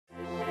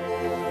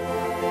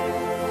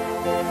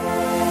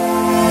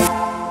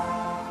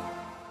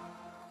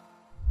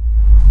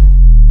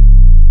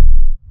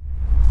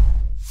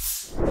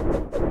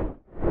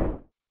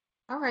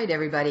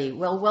everybody.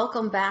 Well,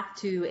 welcome back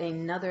to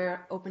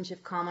another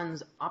OpenShift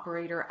Commons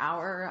Operator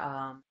Hour.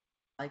 I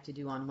like to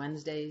do on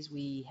Wednesdays.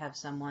 We have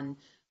someone,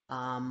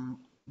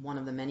 one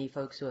of the many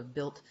folks who have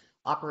built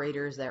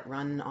operators that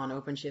run on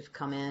OpenShift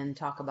come in,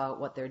 talk about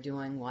what they're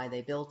doing, why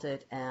they built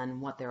it, and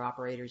what their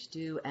operators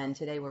do. And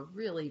today we're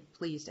really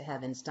pleased to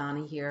have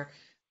Instana here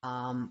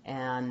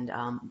and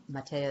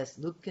Matthias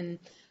Luebken.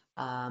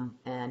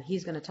 And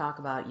he's going to talk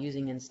about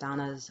using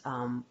Instana's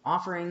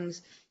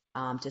offerings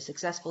to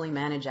successfully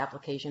manage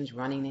applications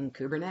running in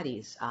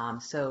Kubernetes.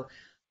 So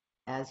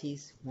as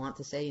he's wants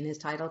to say in his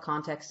title,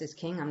 context is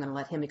king. I'm going to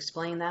let him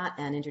explain that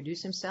and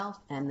introduce himself,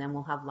 and then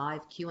we'll have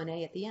live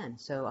Q&A at the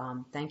end.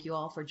 So thank you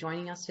all for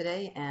joining us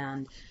today,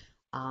 and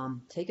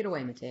take it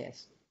away,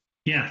 Matthias.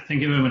 Yeah,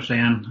 thank you very much,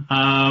 Diane.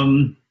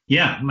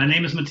 My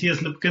name is Matthias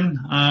Luebken,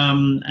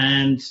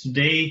 and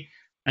today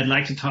I'd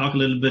like to talk a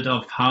little bit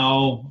of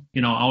how,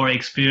 our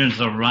experience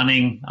of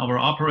running our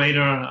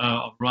operator,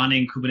 of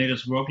running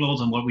Kubernetes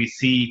workloads, and what we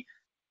see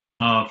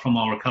from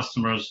our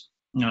customers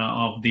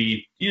of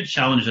the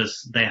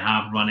challenges they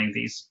have running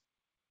these.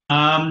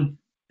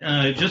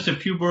 Just a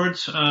few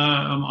words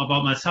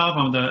about myself.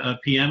 I'm the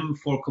PM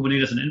for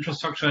Kubernetes and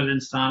infrastructure at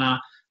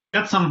Instana.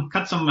 Got some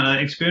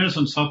experience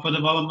in software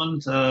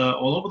development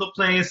all over the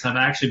place. I've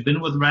actually been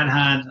with Red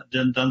Hat,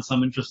 done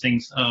some interesting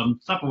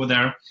stuff over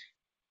there.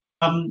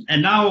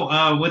 And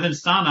now with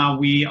Instana,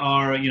 we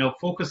are,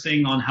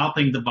 focusing on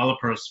helping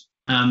developers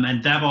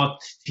and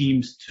DevOps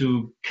teams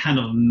to kind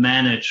of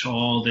manage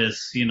all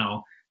this,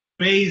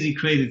 crazy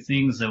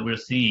things that we're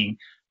seeing.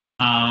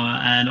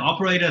 And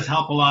operators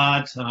help a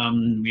lot.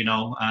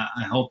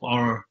 I hope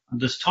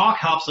this talk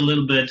helps a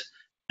little bit,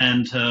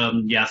 and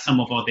some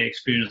of all the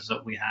experiences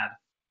that we had.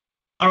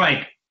 All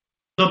right.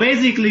 So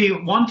basically,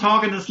 one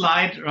talk in the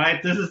slide,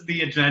 right? This is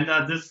the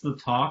agenda. This is the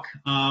talk.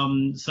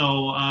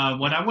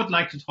 What I would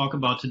like to talk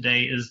about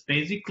today is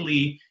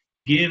basically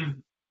give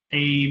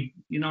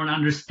an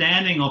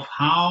understanding of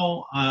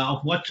how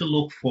of what to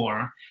look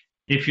for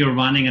if you're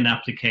running an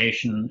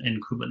application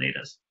in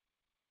Kubernetes.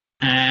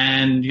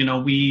 And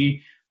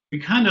we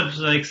kind of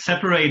like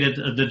separated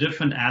the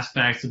different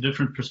aspects, the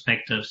different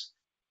perspectives,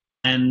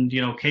 and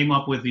came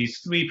up with these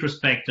three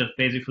perspectives,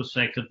 basic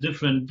perspective,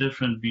 different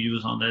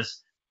views on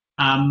this.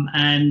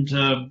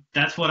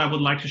 That's what I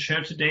would like to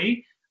share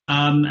today,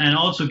 and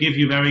also give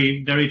you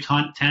very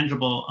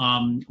tangible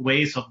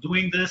ways of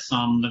doing this.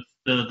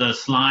 The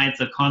slides,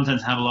 the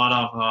contents have a lot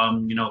of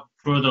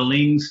further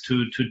links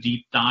to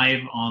deep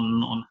dive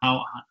on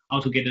how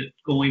to get it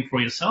going for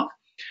yourself.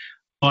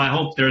 So I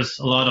hope there's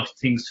a lot of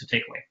things to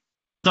take away.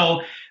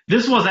 So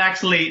this was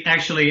actually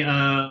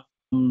something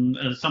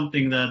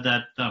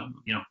that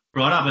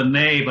brought up in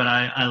May, but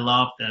I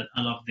love that.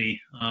 I love the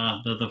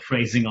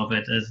phrasing of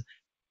it as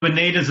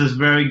Kubernetes is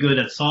very good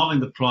at solving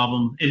the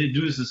problem it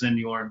induces in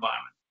your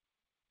environment,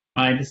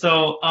 right?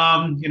 So,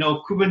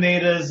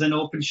 Kubernetes and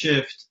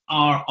OpenShift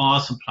are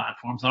awesome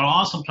platforms. Are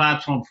awesome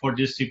platform for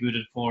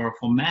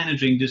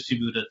managing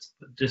distributed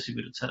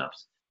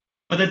setups.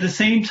 But at the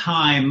same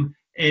time,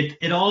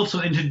 it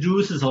also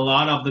introduces a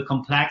lot of the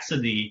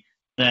complexity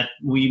that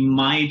we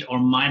might or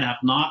might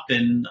have not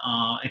been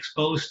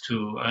exposed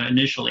to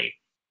initially.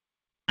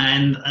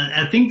 And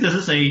I think this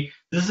is a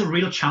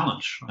real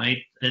challenge, right?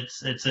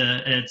 It's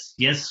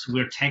yes,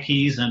 we're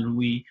techies and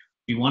we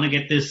want to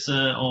get this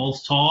all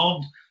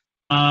solved,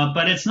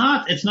 but it's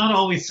not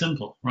always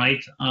simple,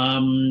 right?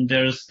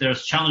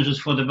 There's challenges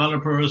for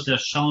developers,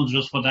 there's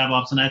challenges for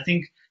DevOps, and I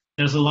think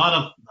there's a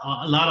lot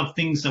of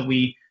things that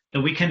we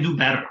can do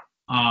better.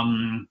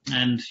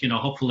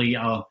 Hopefully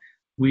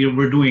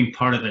we're doing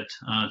part of it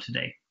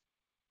today.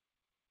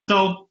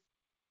 So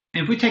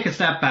if we take a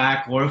step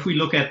back, or if we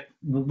look at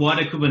what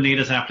a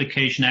Kubernetes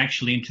application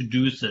actually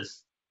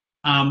introduces,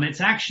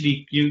 it's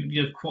actually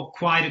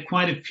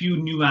quite a few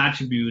new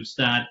attributes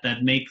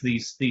that make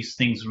these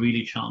things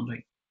really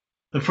challenging.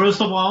 The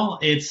first of all,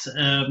 it's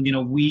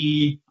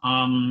we've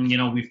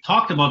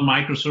talked about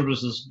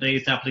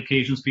microservices-based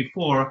applications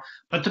before,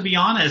 but to be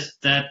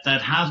honest, that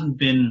hasn't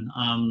been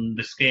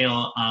the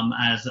scale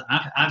as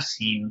I've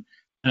seen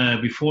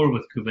before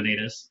with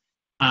Kubernetes.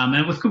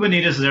 And with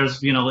Kubernetes,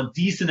 there's, a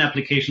decent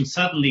application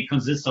suddenly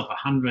consists of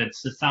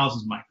hundreds,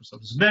 thousands of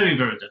microservices. Very,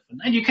 very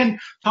different. And you can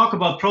talk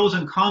about pros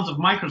and cons of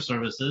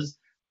microservices,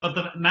 but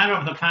the matter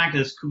of the fact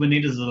is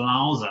Kubernetes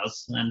allows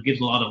us and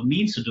gives a lot of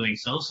means to doing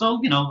so.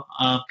 So,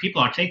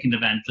 people are taking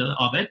advantage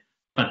of it,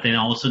 but they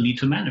also need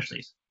to manage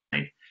these,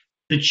 right?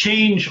 The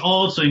change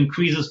also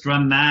increases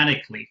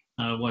dramatically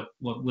with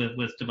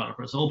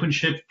developers.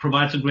 OpenShift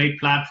provides a great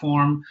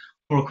platform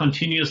for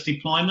continuous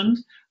deployment.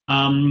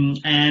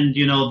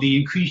 The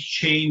increased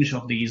change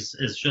of these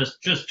is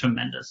just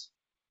tremendous.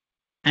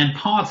 And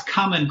pods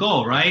come and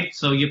go, right?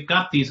 So you've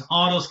got these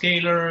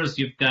autoscalers,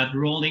 you've got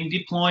rolling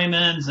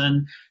deployments,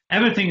 and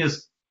everything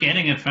is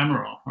getting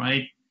ephemeral,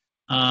 right?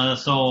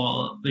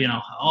 Also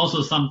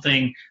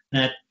something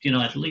that,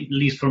 at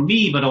least for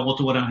me, but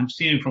also what I'm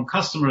seeing from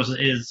customers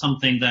is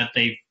something that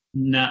they've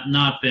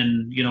not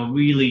been,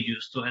 really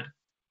used to it.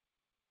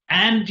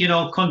 And,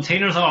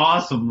 containers are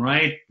awesome,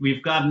 right?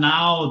 We've got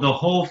now the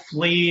whole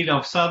fleet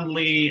of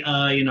suddenly,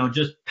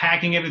 just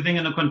packing everything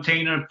in a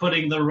container,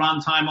 putting the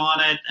runtime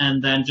on it,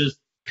 and then just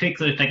pick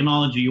the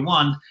technology you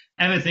want.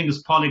 Everything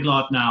is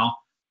polyglot now.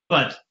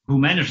 But who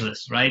manages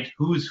this, right?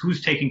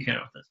 Who's taking care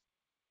of this?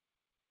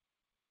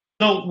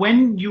 So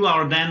when you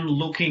are then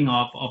looking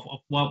of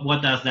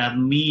what does that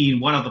mean?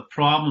 What are the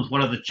problems?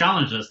 What are the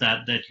challenges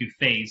that you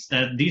face?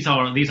 That these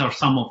are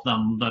some of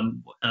them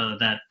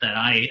that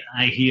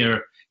I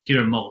hear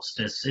most.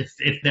 Is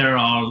if there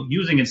are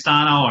using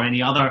Instana or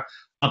any other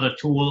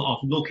tool of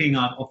looking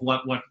at of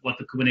what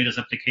the Kubernetes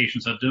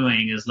applications are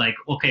doing is like,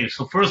 okay,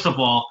 so first of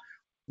all,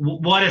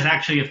 what is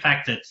actually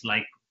affected?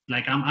 Like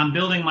I'm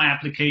building my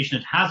application,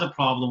 it has a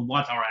problem.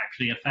 What are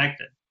actually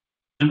affected?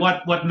 And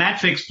what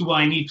metrics do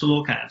I need to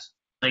look at?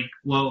 Like,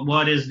 well,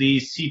 what is the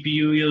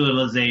CPU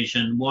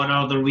utilization? What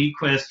are the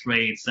request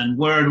rates? And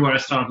where do I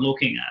start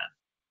looking at?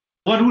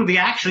 What do they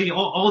actually,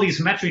 all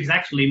these metrics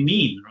actually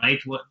mean, right?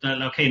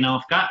 Okay,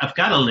 now I've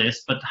got a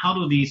list, but how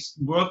do these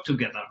work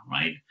together,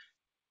 right?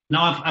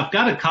 Now I've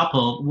got a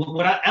couple.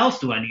 What else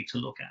do I need to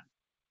look at?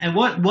 And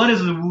what is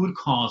the root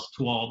cause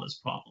to all this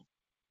problem?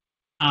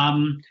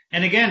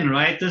 And again,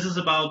 right, this is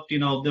about,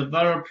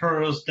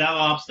 developers,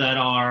 DevOps that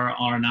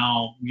are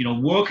now,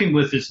 working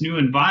with this new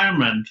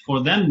environment.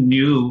 For them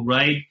new,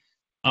 right?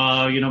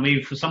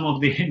 Maybe for some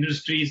of the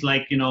industries,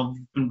 like,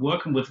 been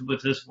working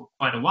with this for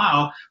quite a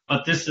while,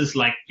 but this is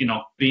like,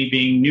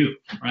 being new,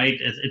 right?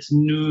 It's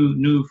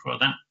new for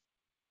them.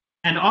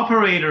 And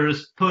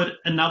operators put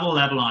another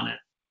level on it,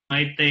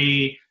 right?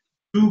 They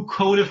do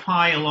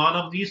codify a lot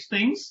of these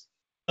things,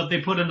 but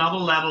they put another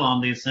level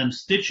on this, and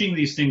stitching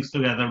these things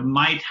together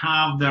might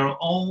have their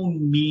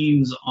own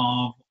means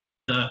of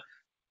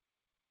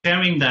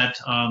sharing that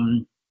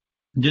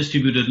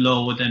distributed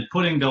load and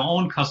putting their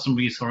own custom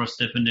resource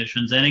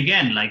definitions. And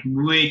again, like,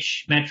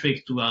 which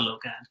metrics do I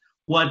look at?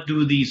 What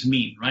do these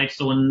mean, right?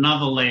 So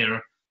another layer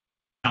of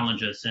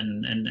challenges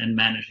in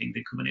managing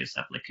the Kubernetes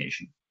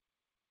application.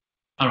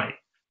 All right,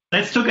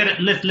 let's look at it.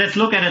 Let's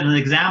look at it an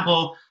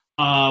example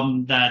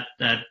that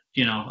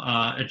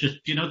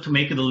just to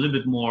make it a little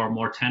bit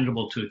more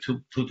tangible to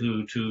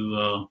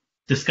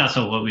discuss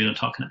what we were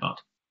talking about.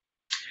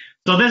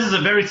 So this is a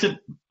very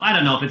I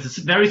don't know if it's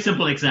a very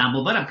simple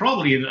example, but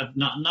probably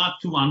not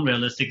too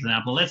unrealistic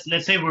example.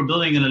 Let's say we're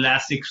building an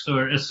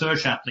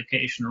Elasticsearch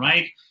application,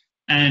 right?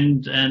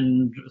 And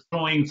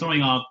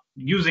throwing out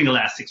using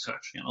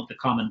Elasticsearch, the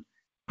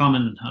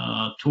common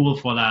tool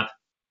for that.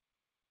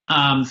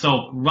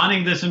 So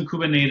running this in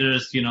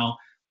Kubernetes,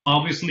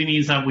 obviously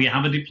means that we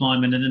have a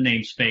deployment in a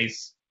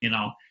namespace,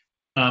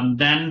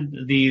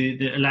 then the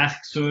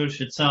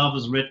Elasticsearch itself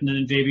is written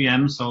in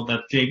JVM, so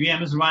that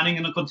JVM is running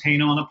in a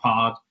container on a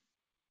pod.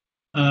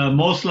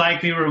 Most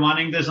likely we're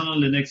running this on a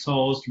Linux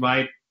host,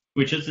 right,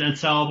 which is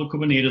itself a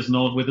Kubernetes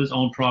node with its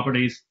own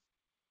properties.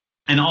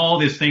 And all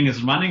this thing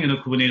is running in a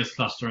Kubernetes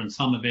cluster and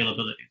some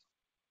availability,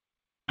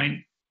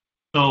 right?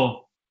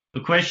 So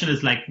the question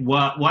is like,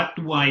 what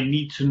do I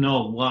need to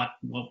know?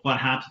 What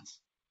happens?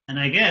 And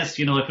I guess, if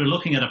you're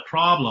looking at a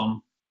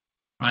problem,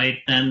 right,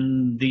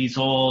 then these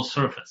all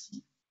surface,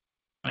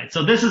 right?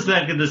 So this is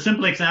the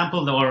simple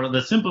example or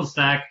the simple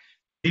stack.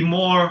 The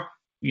more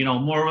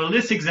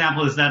realistic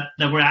example is that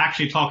we're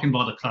actually talking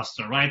about a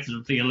cluster, right?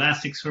 So the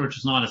Elasticsearch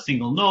is not a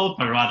single node,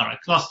 but rather a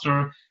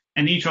cluster.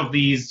 And each of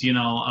these, each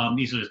of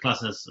these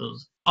clusters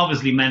is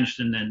obviously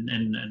managed in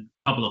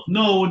a couple of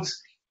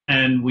nodes.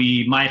 And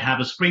we might have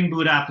a Spring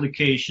Boot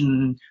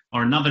application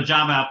or another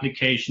Java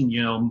application,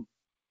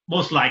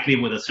 most likely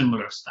with a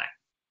similar stack.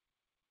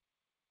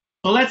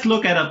 So let's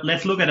look at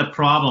a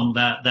problem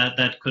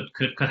that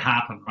could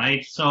happen,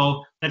 right?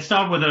 So let's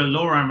start with the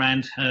lower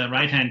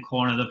right-hand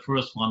corner, the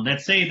first one.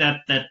 Let's say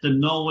that the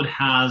node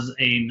has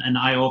an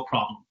I/O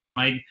problem,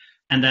 right?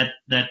 And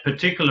that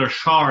particular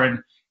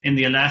shard in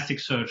the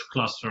Elasticsearch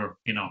cluster,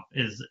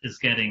 is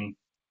getting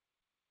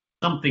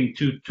something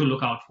to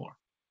look out for.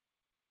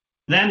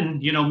 Then,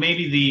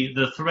 maybe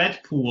the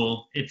thread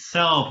pool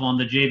itself on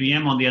the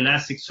JVM on the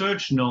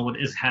Elasticsearch node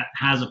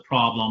has a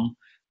problem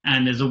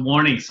and is a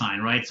warning sign,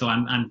 right? So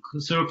I'm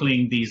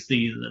circling these.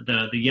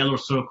 The yellow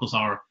circles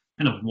are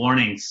kind of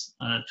warnings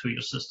to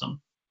your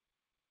system.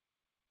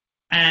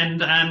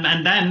 And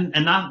then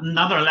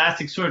another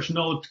Elasticsearch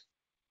node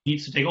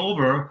needs to take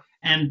over,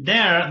 and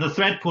there the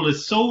thread pool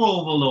is so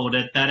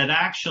overloaded that it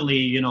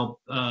actually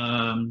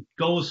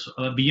goes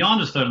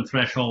beyond a certain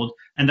threshold,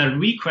 and that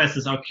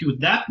requests are queued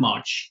that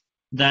much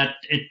that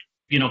it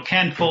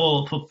can't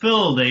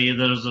fulfill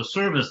the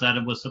service that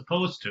it was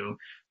supposed to.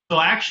 So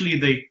actually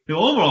the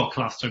overall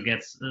cluster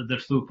gets the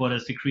throughput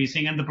is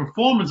decreasing, and the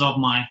performance of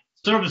my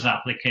service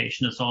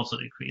application is also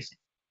decreasing.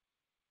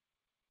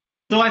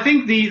 So I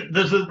think the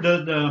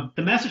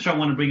message I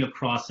want to bring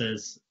across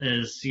is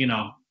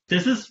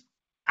this is,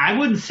 I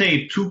wouldn't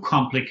say too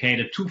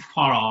complicated, too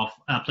far off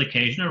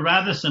application, a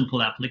rather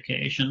simple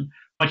application.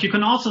 But you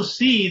can also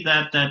see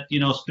that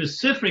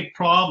specific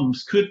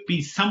problems could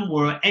be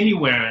somewhere,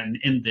 anywhere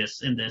in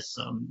this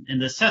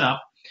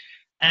setup.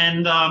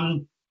 And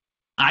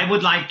I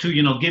would like to,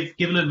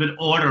 give a little bit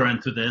order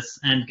into this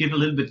and give a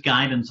little bit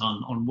guidance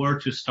on where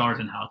to start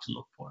and how to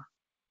look for,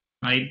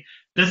 right?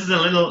 This is a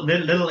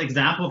little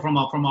example from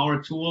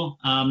our tool.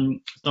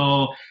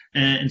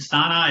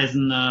 Instana is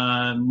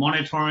a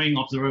monitoring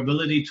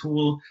observability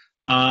tool.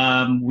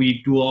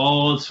 We do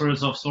all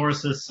sorts of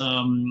sources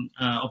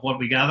of what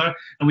we gather,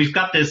 and we've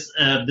got this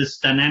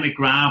dynamic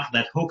graph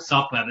that hooks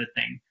up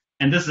everything.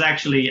 And this is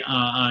actually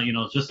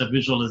just a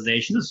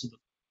visualization. This is a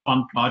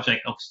fun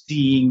project of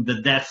seeing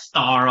the Death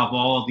Star of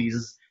all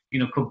these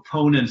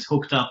components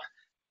hooked up.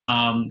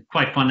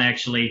 Quite fun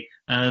actually.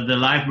 The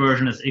live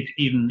version is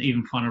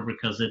even funner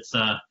because it's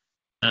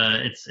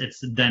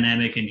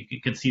dynamic and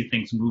you can see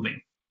things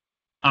moving.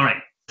 All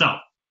right, so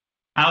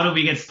how do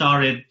we get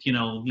started?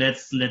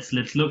 Let's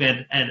look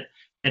at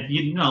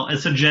a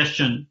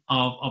suggestion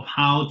of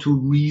how to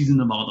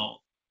reason about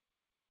all.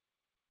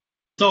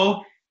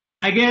 So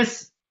I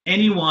guess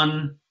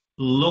anyone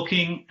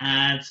looking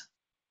at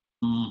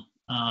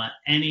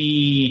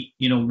any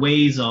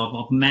ways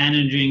of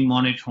managing,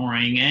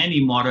 monitoring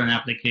any modern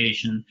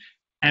application,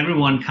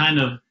 everyone kind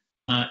of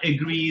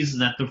agrees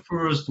that the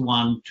first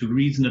one to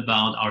reason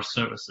about are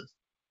services.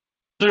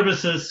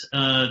 Services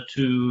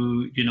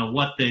to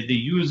what the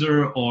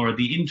user or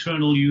the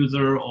internal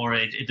user or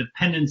a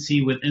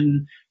dependency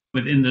within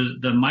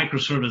the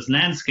microservice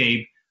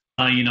landscape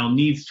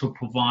needs to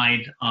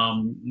provide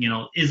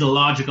is a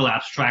logical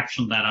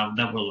abstraction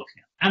that we're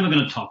looking at, and we're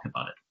going to talk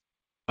about it.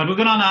 But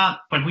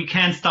we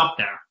can't stop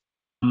there,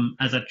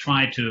 as I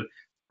tried to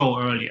go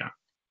earlier.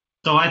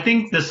 So I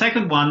think the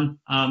second one,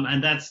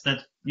 and that's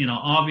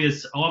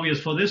obvious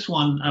for this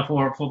one,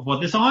 for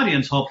this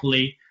audience,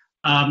 hopefully,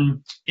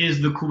 is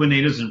the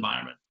Kubernetes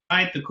environment,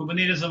 right? The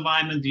Kubernetes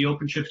environment, the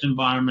OpenShift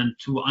environment,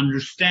 to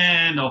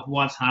understand of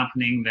what's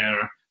happening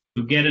there,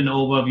 to get an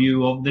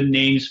overview of the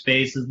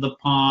namespaces, the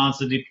pods,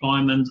 the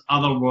deployments,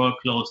 other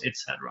workloads,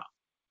 etc.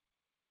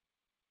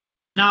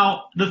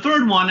 Now, the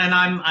third one,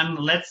 and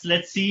let's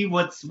see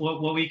what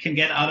we can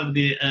get out of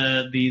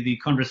the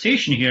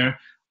conversation here,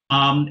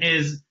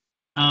 is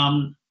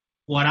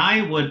what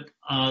I would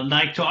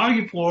like to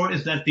argue for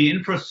is that the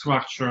infra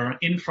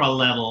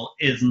level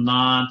is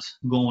not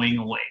going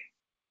away.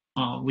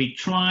 We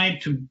try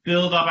to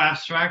build up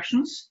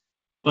abstractions,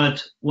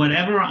 but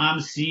whatever I'm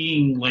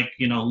seeing,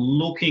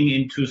 looking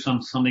into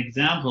some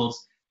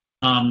examples,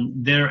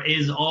 there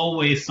is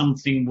always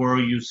something where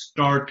you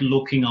start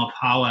looking up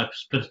how a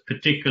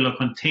particular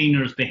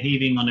container is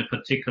behaving on a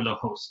particular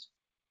host.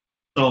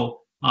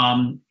 So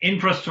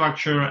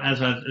infrastructure,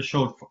 as I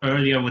showed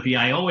earlier with the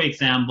I/O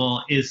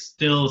example, is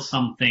still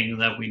something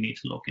that we need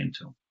to look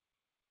into.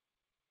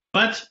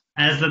 But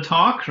as the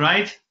talk,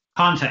 right?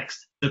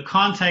 Context. The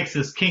context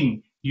is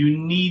king. You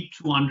need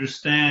to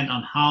understand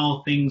on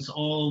how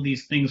all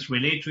these things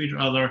relate to each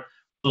other.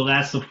 So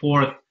that's the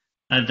fourth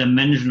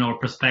dimension or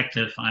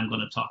perspective I'm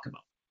going to talk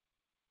about.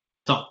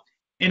 So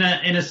in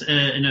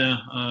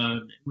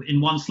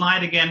one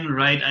slide again,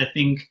 right? I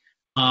think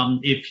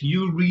if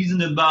you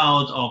reason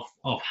about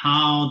of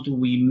how do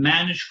we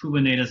manage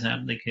Kubernetes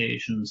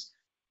applications,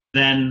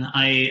 then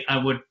I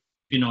would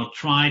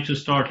try to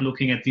start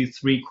looking at these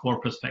three core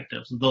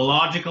perspectives: the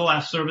logical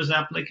as-service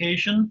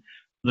application,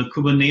 the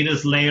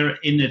Kubernetes layer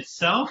in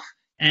itself,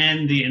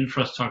 and the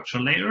infrastructure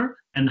layer,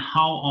 and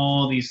how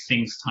all these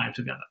things tie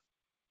together.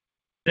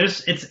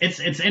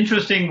 It's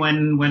interesting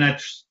when I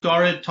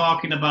started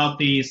talking about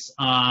these,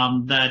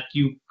 that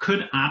you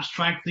could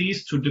abstract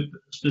these to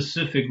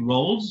specific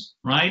roles,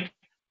 right?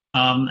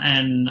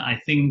 And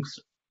I think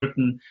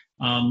certain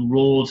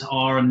roles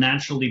are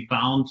naturally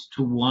bound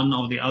to one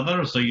or the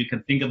other. So you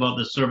can think about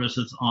the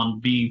services on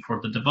being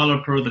for the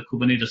developer, the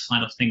Kubernetes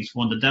side of things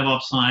on the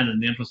DevOps side,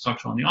 and the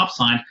infrastructure on the ops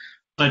side.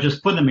 So I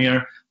just put them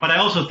here. But I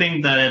also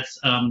think that it's,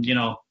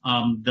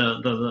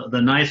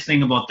 the nice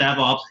thing about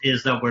DevOps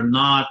is that we're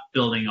not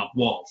building up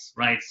walls,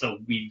 right? So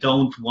we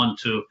don't want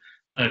to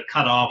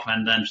cut off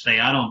and then say,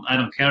 I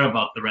don't care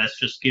about the rest.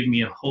 Just give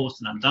me a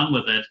host and I'm done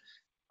with it.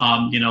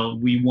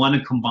 We want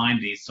to combine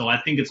these. So I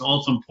think it's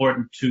also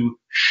important to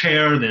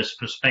share this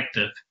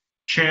perspective,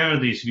 share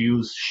these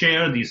views,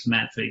 share these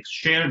metrics,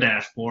 share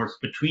dashboards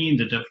between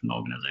the different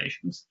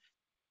organizations.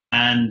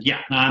 And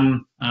yeah,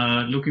 I'm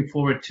looking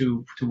forward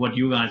to what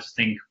you guys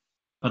think.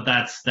 But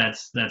that's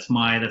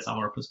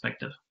our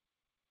perspective.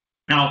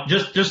 Now,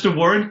 just a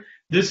word.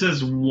 This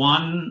is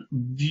one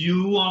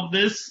view of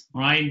this,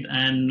 right?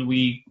 And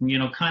we,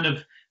 kind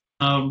of,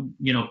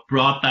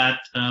 brought that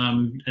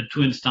to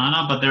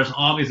Instana. But there's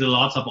obviously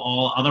lots of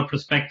all other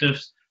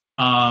perspectives,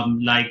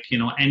 like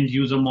end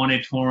user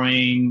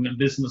monitoring,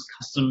 business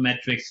custom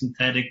metrics,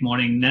 synthetic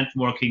modeling,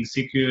 networking,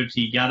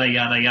 security, yada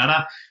yada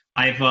yada.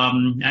 I've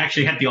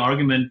actually had the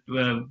argument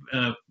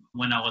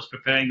when I was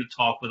preparing the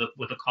talk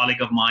with a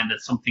colleague of mine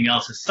that something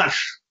else is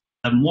such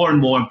more and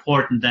more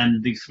important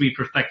than the three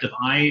perspectives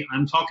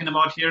I'm talking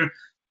about here.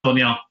 So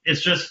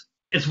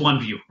it's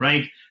one view,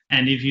 right?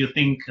 And if you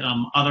think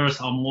others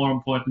are more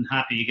important,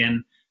 happy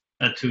again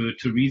to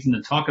reason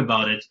and talk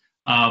about it.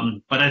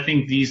 But I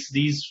think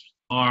these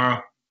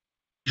are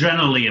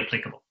generally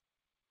applicable.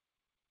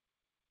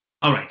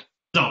 All right.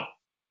 So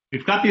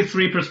we've got these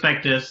three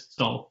perspectives.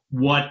 So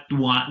what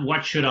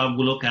should I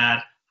look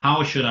at?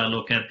 How should I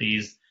look at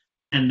these?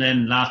 And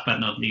then last but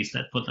not least,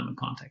 let's put them in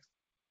context.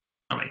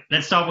 All right.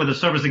 Let's start with the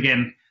service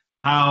again.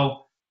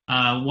 What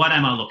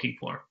am I looking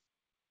for?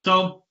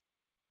 So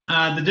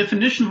the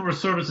definition for a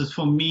service is,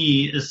 for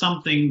me, is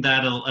something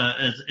that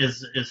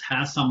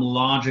has some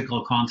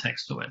logical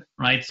context to it,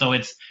 right? So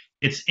it's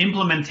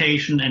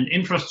implementation and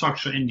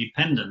infrastructure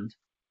independent,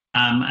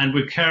 and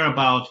we care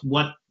about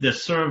what the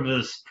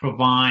service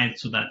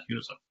provides to that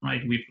user,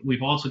 right?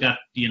 We've also got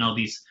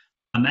these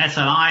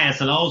SLI,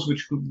 SLOs,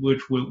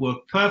 which will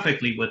work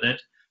perfectly with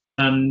it.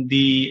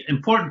 The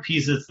important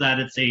piece is that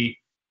it's a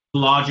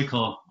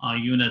logical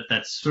unit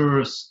that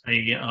serves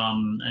a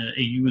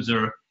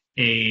user,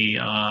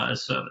 a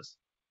service.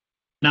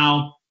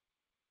 Now,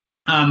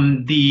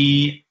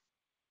 the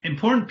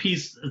important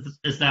piece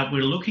is that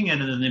we're looking at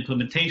it as an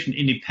implementation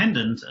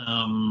independent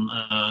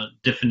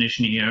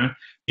definition here,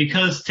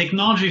 because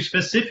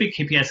technology-specific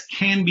KPIs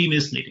can be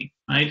misleading,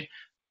 right?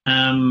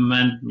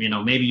 And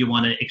maybe you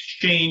want to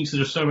exchange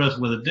the service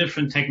with a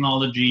different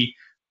technology.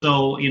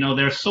 So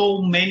there's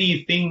so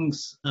many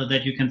things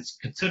that you can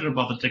consider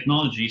about the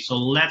technology. So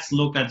let's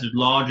look at the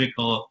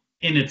logical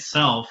in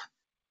itself,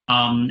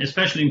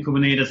 especially in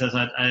Kubernetes, as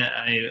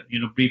I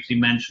briefly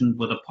mentioned,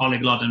 with a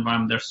polyglot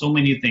environment. There's so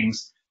many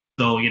things.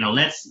 So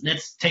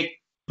let's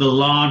take the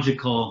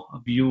logical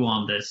view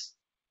on this.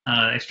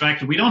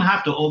 Extractor. We don't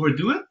have to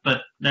overdo it,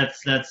 but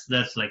that's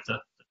like the.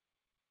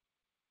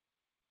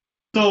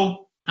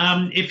 So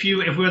if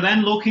we're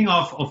then looking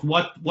of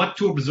what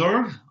to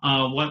observe,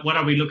 what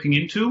are we looking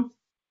into?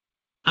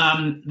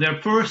 The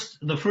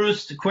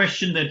first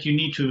question that you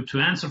need to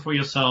answer for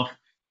yourself,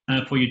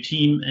 for your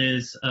team,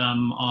 is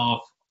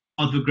of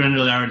the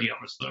granularity of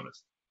a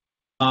service.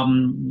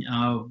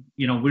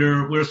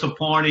 We're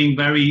supporting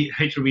very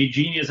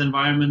heterogeneous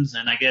environments,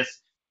 and I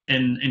guess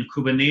in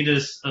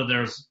Kubernetes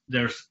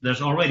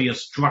there's already a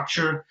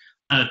structure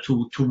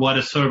to what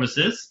a service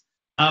is,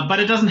 but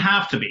it doesn't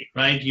have to be,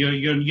 right?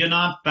 You're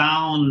not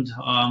bound,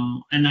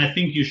 and I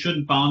think you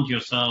shouldn't bound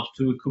yourself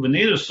to a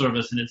Kubernetes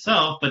service in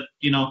itself, but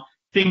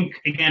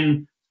think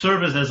again,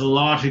 service as a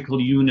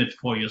logical unit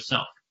for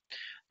yourself.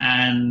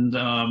 And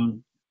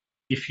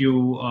if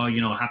you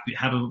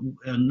have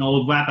an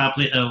old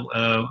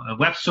a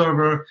web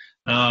server,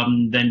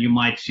 then you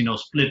might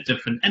split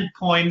different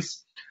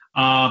endpoints.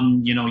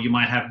 You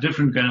might have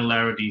different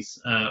granularities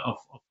of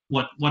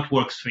what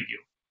works for you.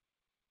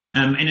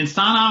 In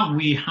Instana,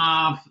 we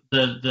have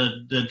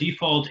the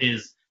default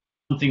is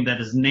something that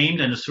is named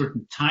and a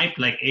certain type,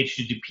 like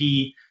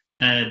HTTP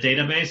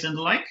database and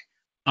the like.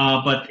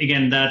 But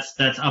again, that's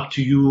up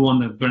to you on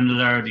the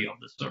granularity of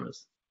the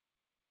service.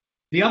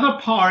 The other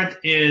part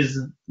is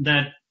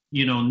that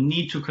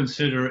need to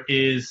consider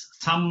is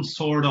some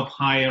sort of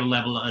higher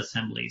level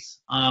assemblies.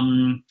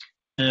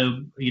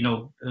 Given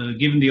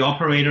the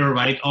operator,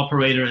 right?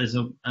 Operator is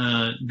a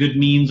good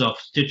means of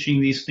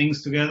stitching these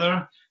things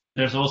together.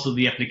 There's also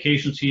the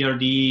application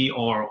CRD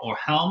or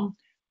Helm,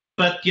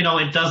 but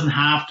it doesn't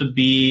have to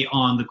be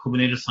on the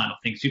Kubernetes side of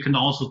things. You can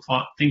also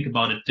think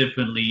about it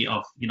differently.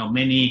 Of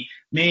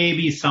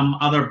maybe some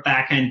other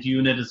backend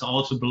unit is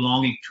also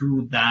belonging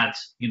to that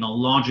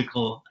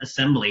logical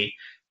assembly.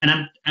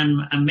 And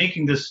I'm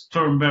making this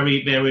term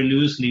very, very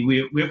loosely.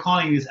 We're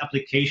calling these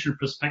application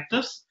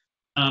perspectives.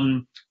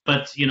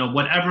 But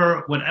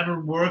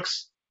whatever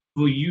works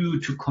for you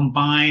to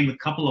combine a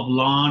couple of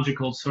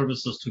logical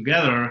services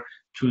together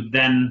to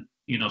then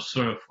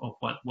serve of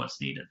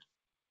what's needed.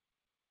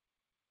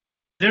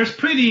 There's a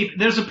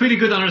pretty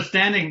good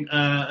understanding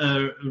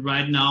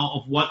right now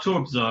of what to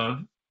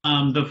observe.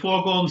 The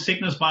four golden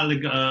signals by the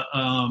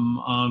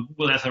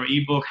Google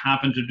SRE book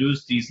have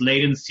introduced these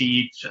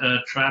latency,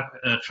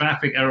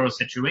 traffic error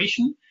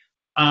saturation.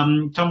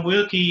 Tom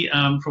Wilkie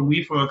from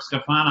Weaveworks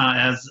Grafana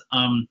has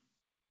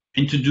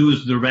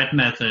introduced the RED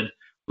method,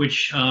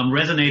 which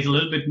resonates a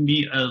little bit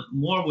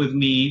more with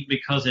me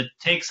because it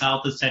takes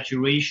out the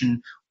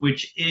saturation,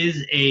 which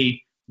is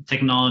a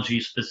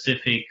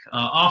technology-specific,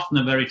 often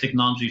a very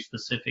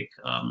technology-specific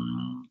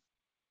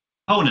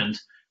component.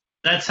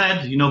 That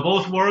said,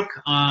 both work.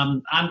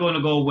 I'm going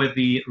to go with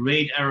the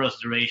rate errors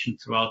duration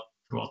throughout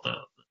the.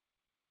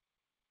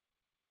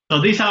 So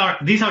these are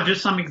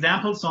just some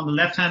examples. On the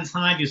left-hand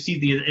side, you see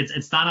it's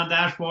Instana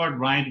dashboard,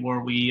 right,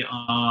 where we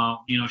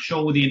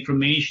show the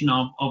information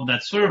of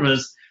that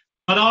service.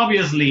 But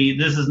obviously,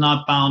 this is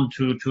not bound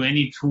to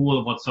any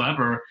tool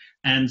whatsoever.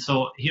 And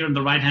so here on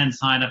the right-hand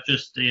side, I've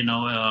just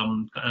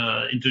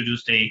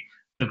introduced a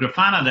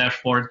Grafana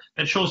dashboard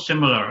that shows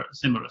similar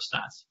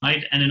stats,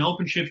 right? And in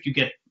OpenShift, you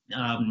get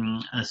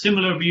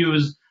similar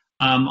views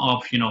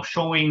of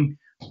showing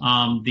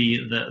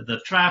the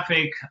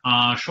traffic,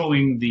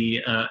 showing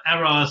the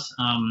errors,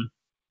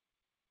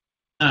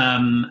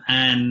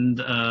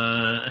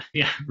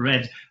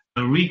 red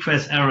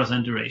request errors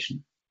and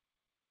duration.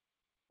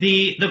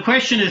 The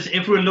question is,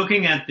 if we're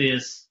looking at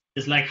this,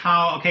 is like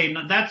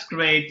that's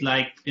great.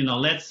 Like,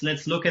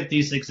 let's look at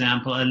these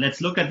example and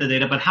let's look at the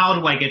data, but how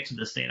do I get to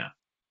this data?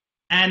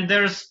 And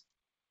there's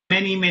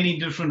many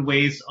different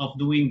ways of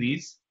doing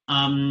these.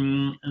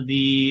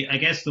 I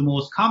guess the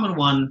most common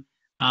one,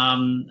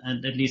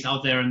 and at least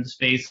out there in the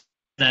space,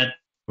 that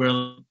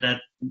we're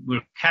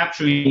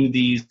capturing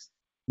these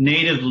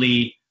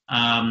natively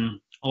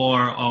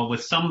or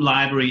with some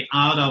library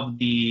out of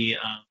the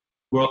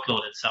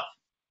workload itself.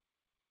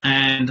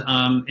 And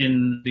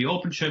in the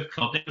OpenShift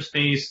cloud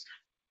namespace,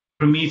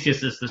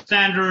 Prometheus is the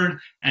standard,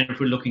 and if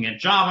we're looking at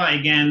Java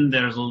again,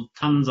 there's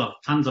tons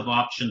of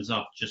options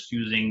of just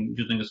using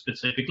a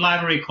specific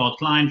library called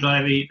Client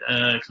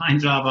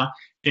Java,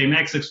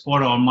 JMX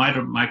Exporter, or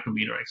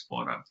Micrometer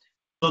Exporter.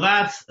 So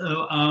that's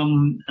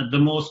the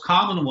most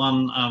common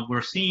one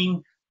we're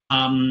seeing,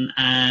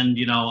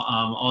 and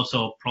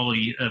also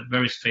probably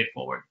very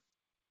straightforward.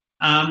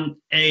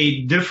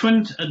 A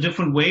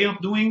different way of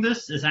doing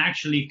this is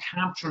actually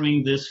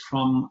capturing this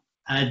from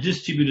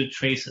distributed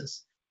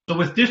traces. So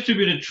with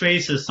distributed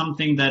traces,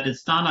 something that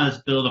Instana is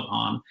built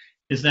upon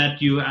is that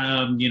you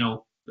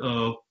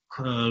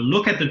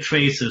look at the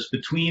traces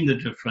between the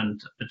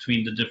different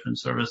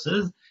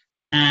services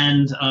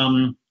and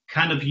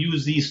kind of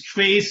use these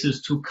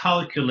traces to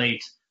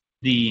calculate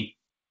the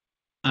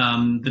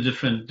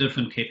different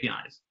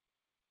KPIs.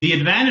 The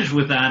advantage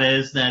with that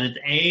is that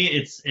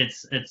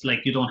it's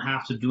like you don't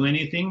have to do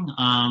anything.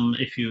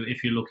 If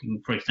you're looking,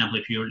 for example,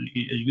 if you're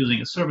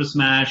using a service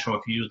mesh or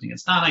if you're using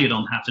Instana, you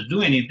don't have to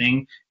do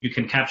anything. You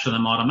can capture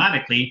them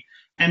automatically.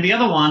 And the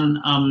other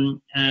one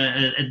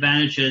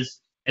advantage is,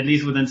 at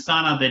least with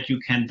Instana, that you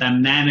can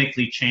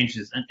dynamically change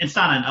this. And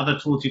Instana and other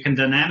tools, you can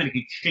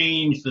dynamically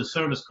change the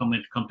service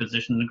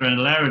composition and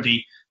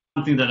granularity,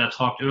 something that I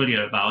talked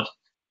earlier about.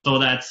 So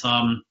that's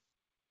an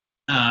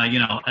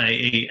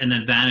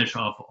advantage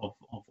of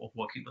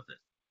working with it.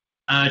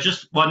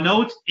 Just one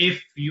note: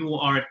 if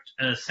you're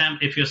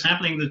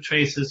sampling the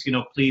traces,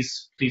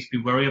 please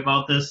be wary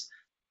about this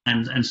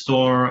and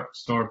store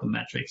the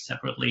metrics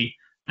separately.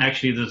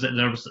 Actually,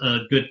 there's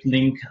a good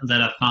link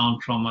that I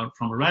found from a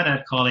Red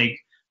Hat colleague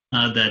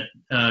that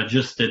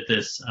just did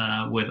this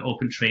with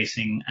Open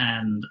Tracing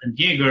and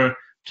Jaeger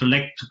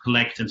to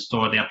collect and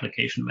store the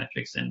application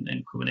metrics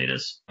in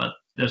Kubernetes. But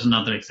there's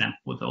another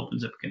example with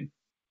OpenZipkin.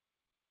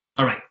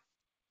 All right,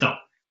 so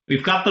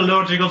we've got the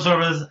logical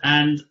service,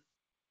 and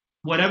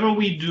whatever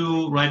we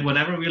do, right,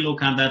 whatever we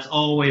look at, that's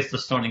always the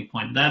starting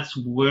point. That's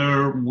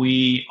where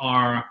we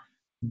are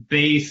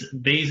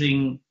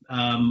basing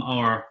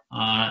our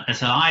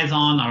SLIs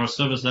on, our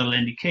service level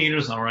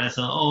indicators, our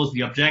SLOs,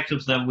 the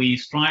objectives that we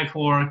strive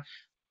for,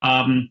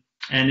 and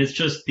it's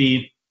just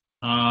the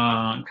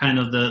kind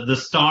of the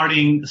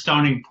starting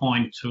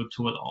point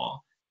to it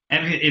all.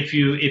 If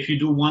you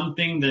do one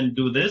thing, then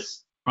do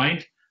this,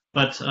 right?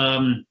 But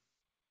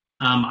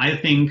I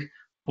think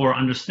for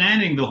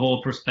understanding the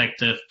whole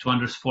perspective,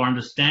 for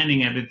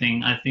understanding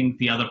everything, I think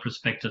the other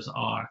perspectives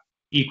are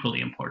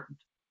equally important.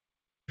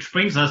 Which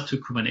brings us to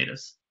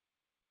Kubernetes.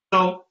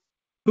 So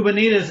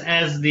Kubernetes,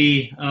 as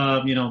the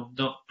don't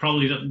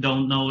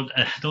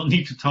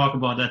need to talk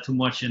about that too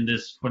much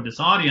for this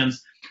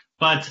audience,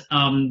 but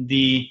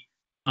the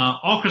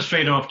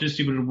orchestrator of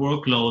distributed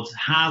workloads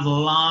has a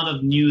lot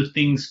of new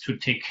things to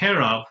take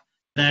care of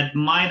that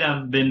might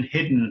have been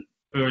hidden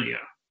earlier,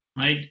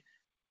 right?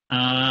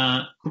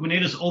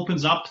 Kubernetes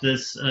opens up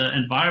this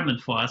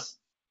environment for us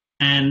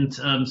and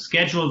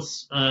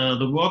schedules the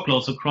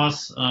workloads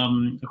across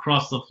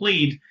the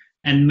fleet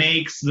and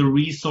makes the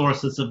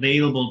resources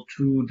available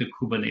to the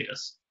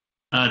Kubernetes,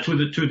 to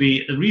the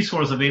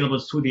resource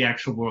available to the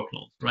actual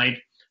workloads, right?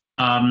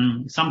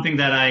 Something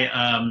that I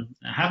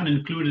haven't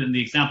included in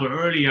the example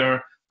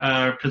earlier,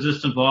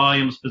 persistent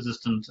volumes to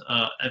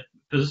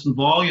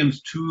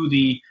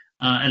the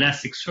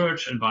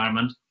Elasticsearch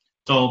environment.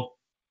 So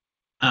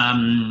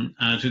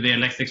to the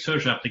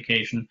Elasticsearch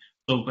application.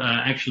 So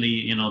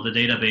actually, the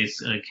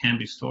database can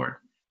be stored.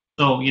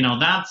 So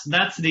that's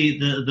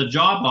the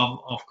job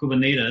of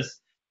Kubernetes,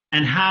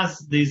 and has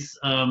these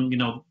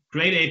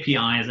great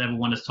APIs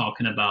everyone is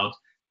talking about,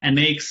 and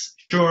makes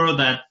sure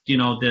that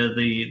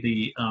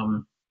the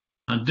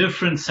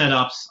different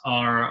setups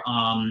are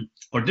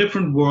or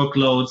different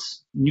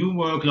workloads, new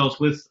workloads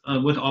with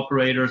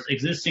operators,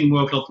 existing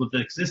workloads with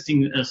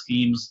existing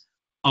schemes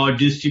are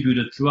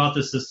distributed throughout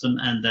the system,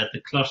 and that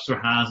the cluster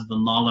has the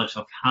knowledge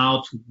of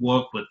how to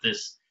work with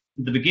this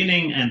in the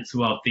beginning and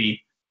throughout the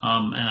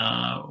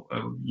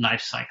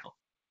life cycle.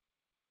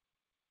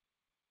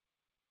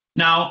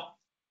 Now,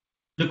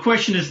 the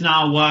question is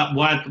now,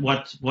 what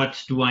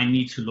do I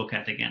need to look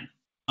at again?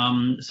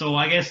 So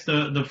I guess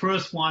the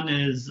first one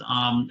is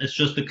it's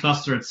just the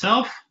cluster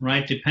itself,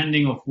 right?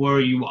 Depending on where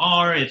you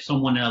are, if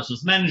someone else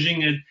is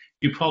managing it,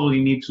 you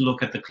probably need to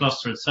look at the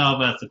cluster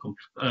itself as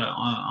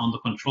on the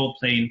control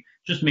plane,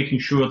 just making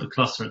sure the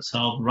cluster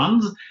itself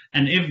runs.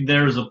 And if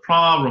there's a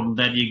problem,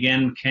 that you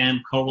again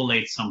can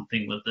correlate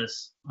something with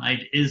this,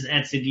 right? Is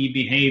etcd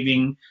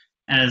behaving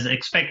as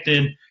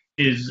expected?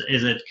 Is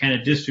it kind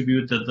of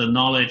distribute the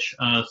knowledge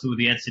through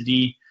the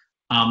etcd?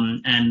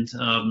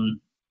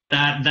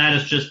 That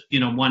is just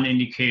one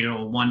indicator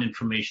or one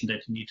information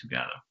that you need to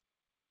gather.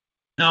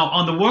 Now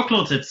on the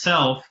workloads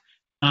itself,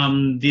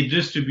 the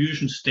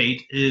distribution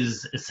state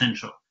is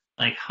essential.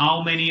 Like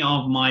how many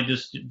of my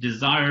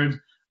desired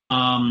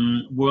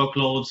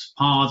workloads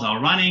pods are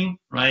running,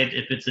 right?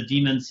 If it's a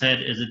daemon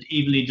set, is it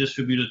evenly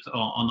distributed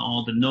on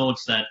all the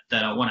nodes that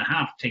I want to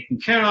have taken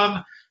care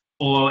of?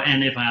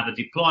 And if I have a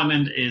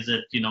deployment, is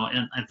it,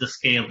 at the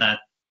scale that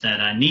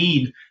I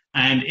need?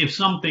 And if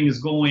something is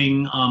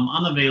going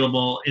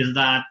unavailable, is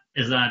that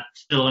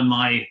still in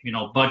my,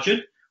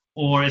 budget,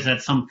 or is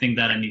that something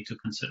that I need to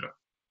consider?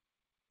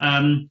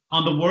 On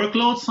the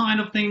workload side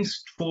of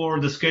things, for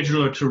the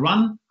scheduler to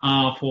run,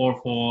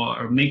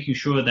 for making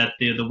sure that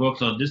the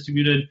workload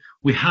distributed,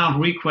 we have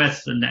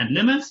requests and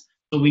limits.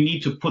 So we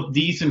need to put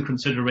these in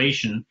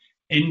consideration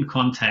in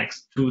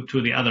context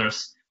to the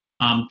others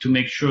to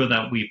make sure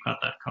that we've got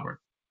that covered.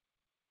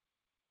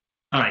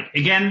 All right.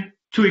 Again,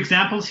 2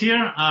 examples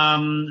here.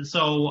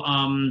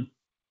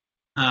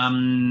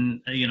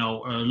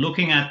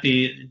 Looking at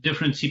the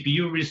different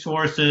CPU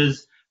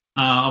resources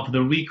of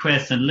the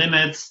requests and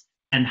limits,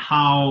 and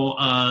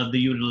how the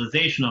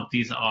utilization of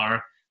these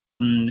are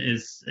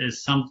is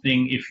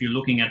something, if you're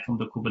looking at from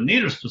the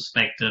Kubernetes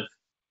perspective,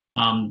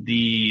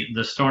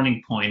 the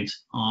starting point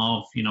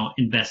of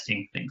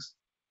investing things.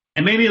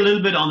 And maybe a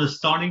little bit on the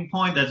starting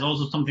point, that's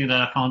also something that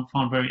I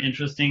found very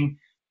interesting.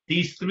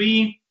 These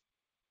 3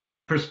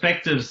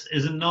 perspectives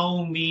is in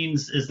no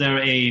means is there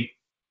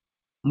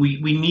we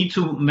need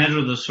to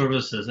measure the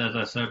services, as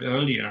I said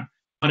earlier.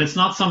 But it's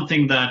not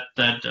something that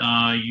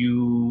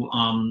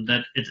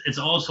it's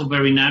also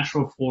very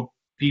natural for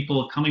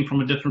people coming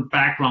from a different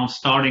background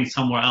starting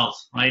somewhere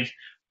else, right?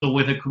 So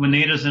with a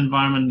Kubernetes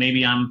environment,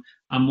 maybe I'm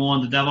more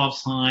on the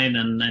DevOps side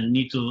and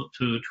need to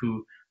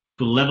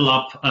level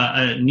up,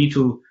 need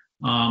to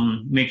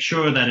make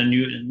sure that a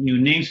new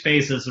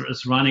namespace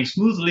is running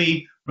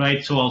smoothly,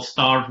 right? So I'll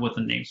start with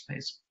a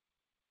namespace.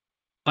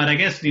 But I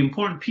guess the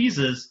important piece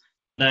is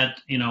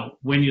that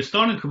when you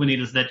start in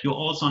Kubernetes, that you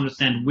also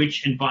understand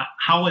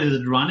how is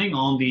it running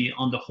on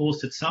the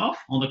host itself,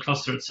 on the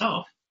cluster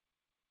itself,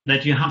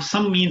 that you have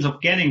some means of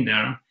getting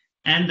there,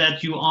 and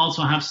that you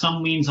also have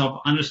some means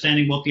of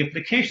understanding what the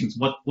applications,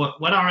 what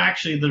are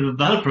actually the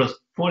developers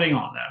putting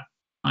on there,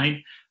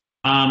 right?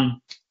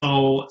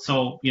 So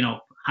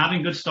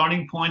having good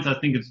starting points, I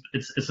think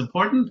it's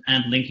important,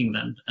 and linking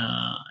them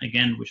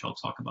again, which I'll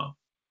talk about.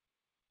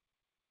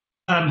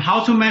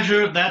 How to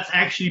measure, that's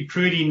actually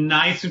pretty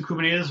nice in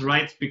Kubernetes,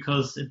 right?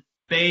 Because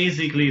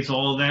basically it's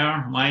all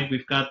there, right?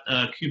 We've got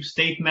kube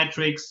state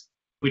metrics,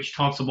 which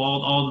talks about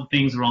all the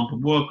things around the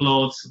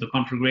workloads, the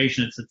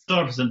configuration, its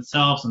service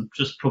itself, and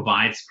just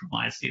provides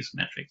these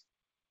metrics.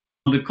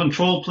 On the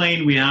control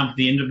plane, we have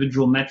the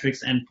individual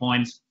metrics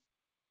endpoints.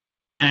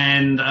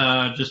 And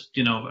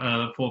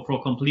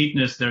for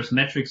completeness, there's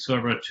metric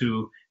server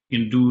to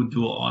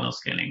do auto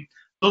scaling.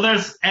 So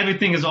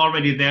everything is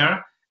already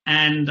there.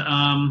 And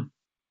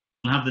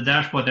I have the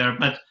dashboard there,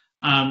 but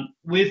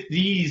with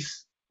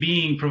these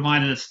being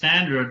provided as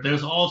standard,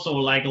 there's also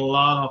like a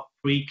lot of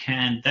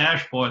pre-canned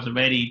dashboards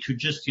ready to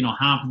just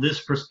have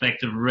this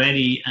perspective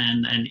ready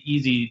and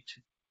easy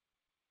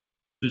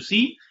to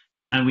see.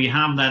 And we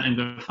have that in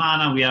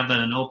Grafana, we have that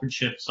in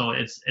OpenShift, so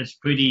it's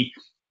pretty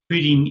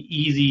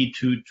easy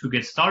to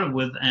get started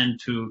with and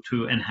to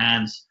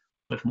enhance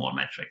with more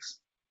metrics.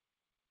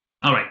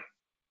 All right.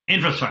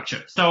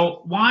 Infrastructure.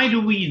 So why do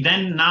we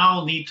then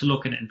now need to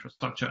look at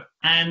infrastructure?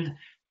 And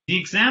the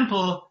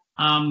example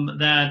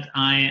that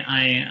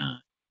I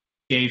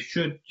gave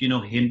should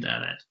hint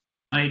at it.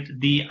 Right?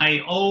 The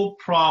I/O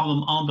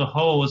problem on the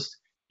host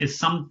is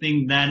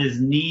something that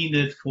is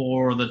needed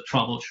for the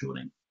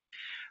troubleshooting.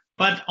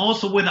 But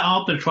also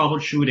without the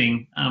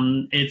troubleshooting,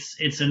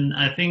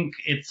 I think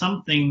it's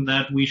something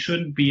that we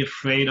shouldn't be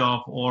afraid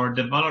of, or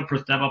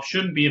developers, DevOps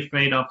shouldn't be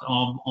afraid of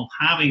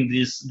having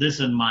this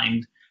in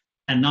mind.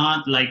 And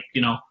not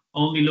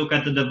only look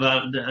at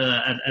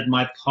at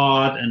my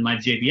pod and my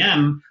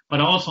JVM,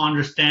 but also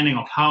understanding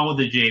of how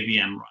the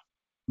JVM runs.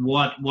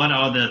 What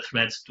are the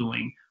threads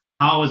doing?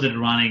 How is it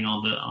running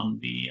on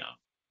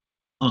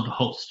the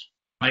host,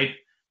 right?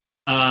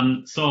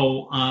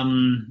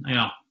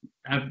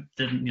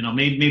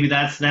 Maybe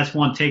that's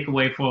one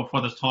takeaway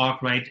for this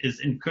talk, right?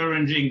 Is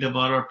encouraging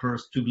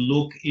developers to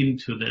look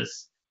into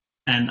this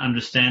and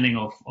understanding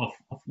of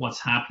what's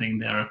happening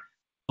there.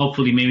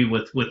 Hopefully, maybe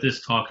with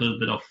this talk, a little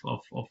bit of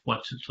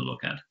what to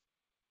look at.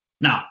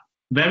 Now,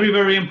 very,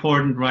 very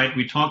important, right?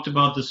 We talked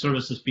about the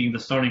services being the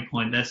starting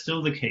point. That's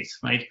still the case,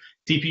 right?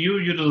 CPU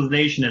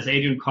utilization, as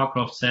Adrian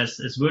Cockcroft says,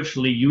 is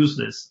virtually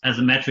useless as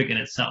a metric in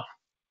itself.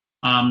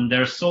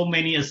 There are so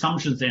many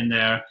assumptions in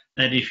there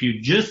that if you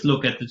just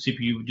look at the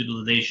CPU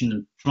utilization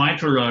and try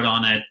to learn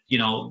on it,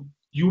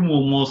 you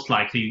will most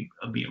likely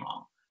be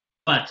wrong.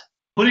 But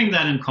putting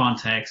that in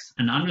context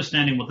and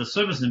understanding what the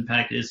service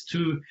impact is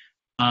to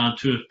a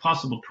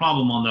possible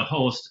problem on the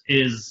host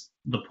is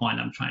the point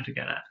I'm trying to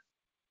get at.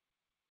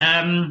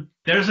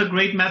 There's a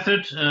great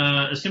method,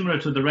 similar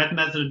to the RED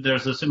method.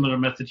 There's a similar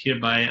method here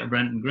by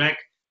Brendan Gregg,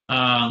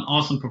 an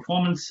awesome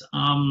performance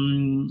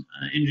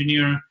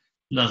engineer,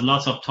 does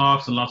lots of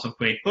talks and lots of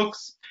great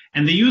books.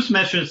 And the use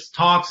metrics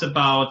talks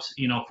about,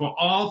 for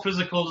all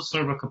physical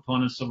server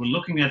components, so we're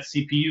looking at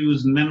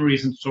CPUs,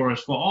 memories, and storage.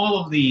 For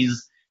all of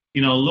these,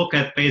 look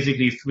at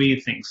basically three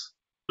things.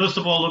 First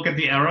of all, look at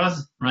the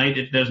errors, right?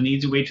 If there's an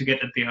easy way to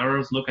get at the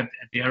errors, look at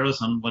the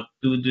errors and what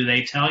do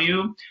they tell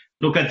you.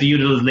 Look at the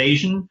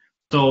utilization,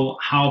 so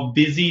how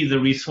busy the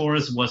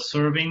resource was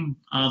serving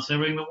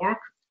the work,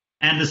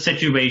 and the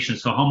saturation,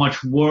 so how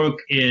much work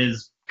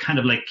is kind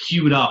of like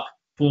queued up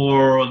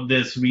for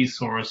this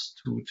resource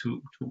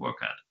to work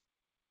at.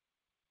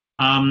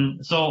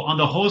 So on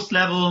the host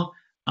level,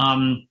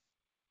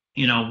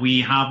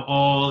 we have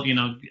all,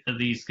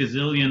 these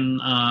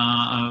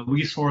gazillion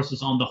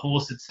resources on the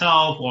host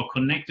itself or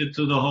connected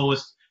to the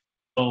host.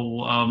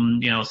 So,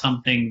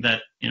 something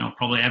that,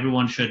 probably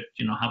everyone should,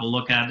 have a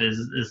look at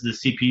is the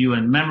CPU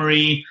and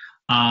memory,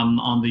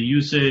 on the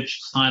usage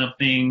side of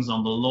things,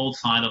 on the load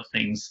side of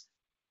things.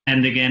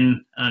 And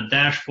again,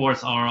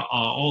 dashboards are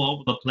all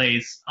over the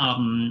place. I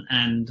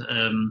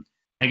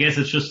guess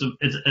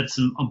it's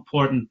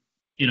important,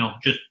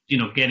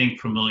 getting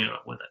familiar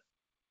with it.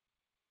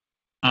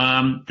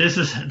 This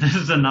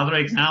is another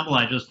example.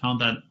 I just found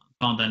that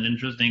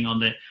interesting on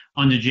the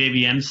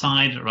JVM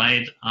side,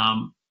 right?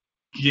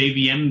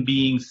 JVM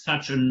being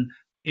such an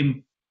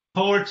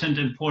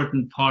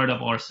important part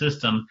of our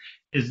system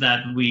is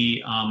that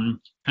we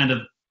kind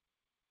of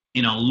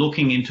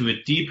looking into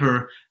it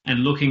deeper and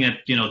looking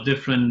at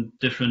different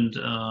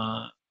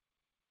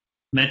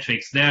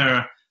metrics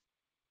there,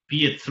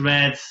 be it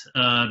threads,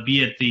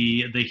 be it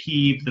the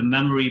heap, the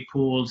memory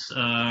pools,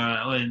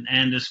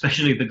 and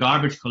especially the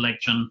garbage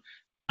collection,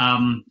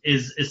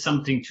 is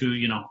something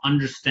to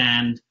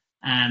understand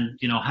and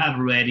have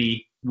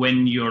ready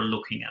when you're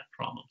looking at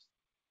problems.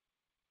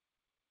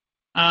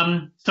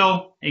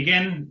 So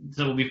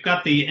we've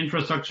got the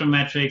infrastructure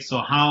metrics. So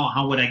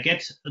how would I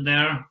get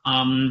there?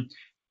 In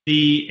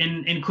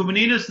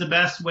Kubernetes, the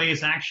best way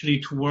is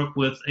actually to work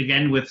with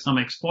some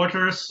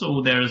exporters.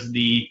 So there's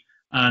the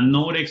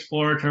node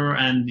exporter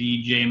and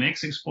the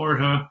JMX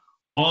exporter.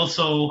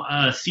 Also,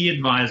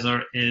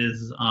 CAdvisor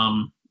is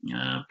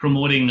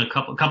promoting a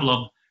couple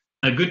of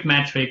good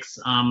metrics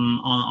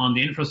on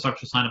the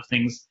infrastructure side of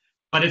things.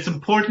 But it's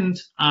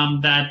important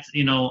that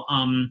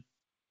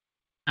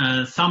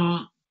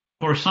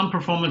for some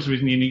performance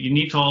reason, you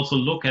need to also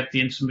look at the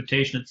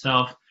instrumentation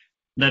itself.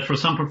 That for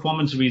some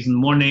performance reason,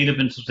 more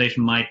native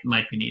instrumentation might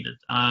be needed.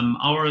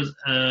 Our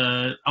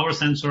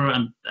sensor,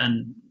 and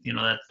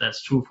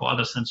that's true for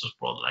other sensors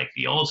probably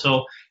likely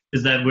also,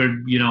 is that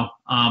we're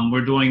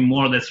doing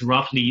more or less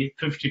roughly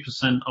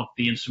 50% of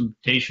the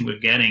instrumentation we're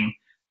getting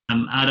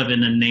out of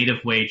in a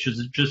native way,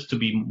 just to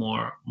be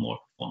more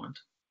performant.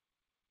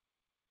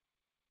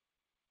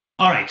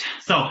 All right,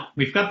 so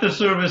we've got the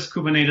service,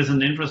 Kubernetes,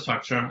 and the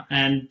infrastructure,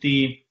 and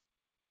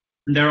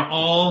they're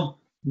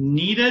all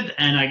needed,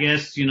 and I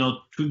guess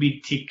to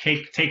be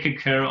taken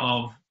care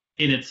of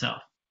in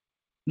itself.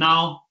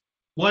 Now,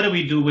 what do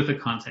we do with the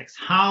context?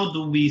 How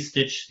do we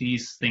stitch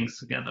these things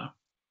together?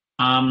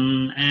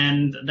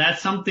 And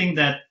that's something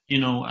that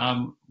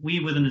we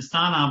within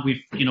Instana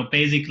we've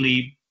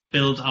basically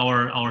built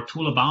our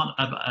tool upon,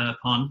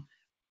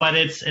 but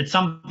it's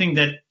something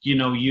that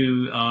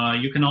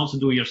you can also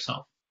do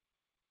yourself.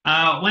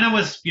 When I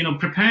was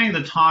preparing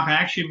the talk, I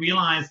actually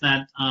realized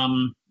that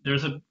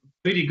there's a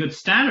pretty good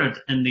standard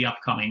in the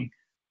upcoming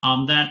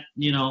that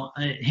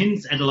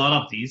hints at a lot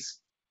of these,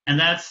 and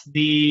that's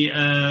the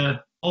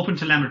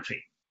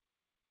OpenTelemetry.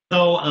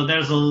 So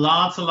there's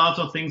lots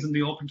of things in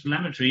the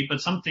OpenTelemetry,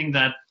 but something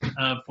that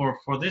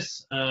for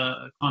this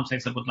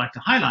context I would like to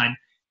highlight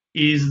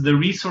is the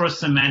resource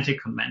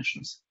semantic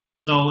conventions.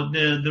 So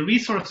the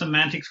resource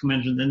semantics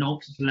conventions in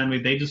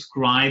OpenTelemetry, they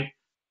describe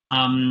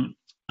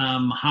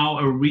how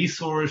a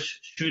resource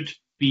should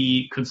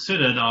be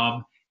considered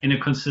of in a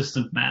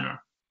consistent manner.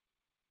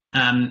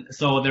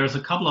 So there's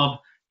a couple of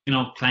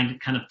kind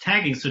of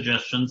tagging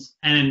suggestions,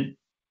 and in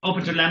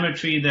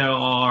OpenTelemetry there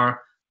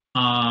are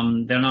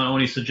not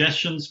only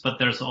suggestions, but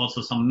there's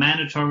also some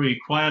mandatory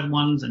required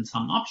ones and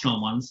some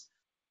optional ones.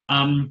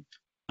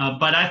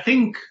 But I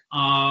think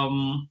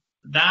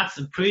that's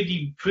a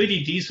pretty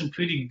decent,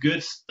 pretty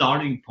good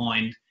starting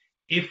point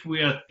if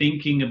we are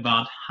thinking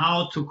about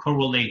how to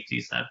correlate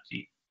these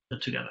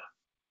together.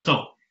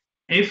 So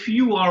if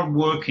you are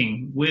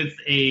working with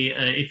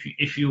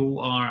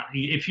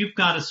if you've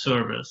got a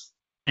service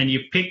and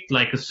you picked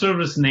like a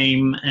service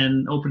name,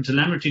 and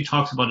OpenTelemetry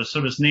talks about a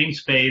service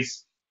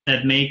namespace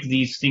that make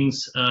these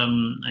things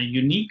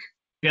unique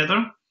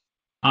together,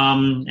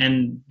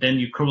 and then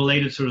you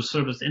correlate it to a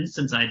service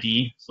instance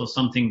ID, so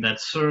something that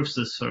serves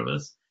this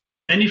service,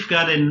 then you've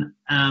got an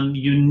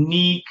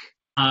unique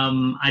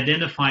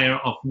identifier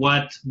of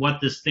what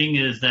this thing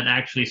is that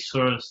actually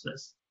serves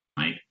this,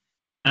 right?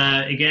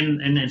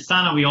 Again, in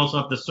Instana, we also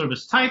have the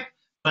service type,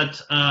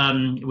 but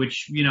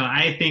which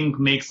I think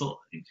makes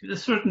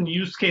certain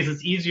use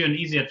cases easier and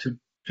easier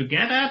to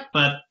get at.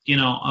 But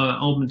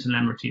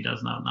OpenTelemetry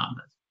does not have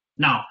that.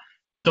 Now,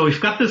 So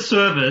we've got this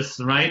service,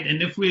 right?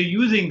 And if we're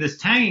using this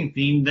tagging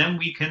theme, then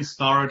we can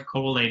start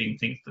correlating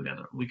things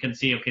together. We can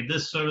see, okay,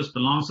 this service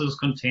belongs to this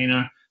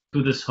container,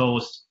 to this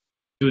host,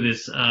 to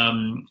this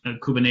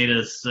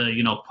Kubernetes,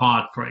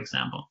 pod, for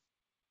example.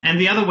 And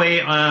the other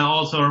way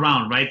also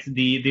around, right?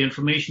 The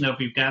information that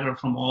we've gathered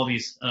from all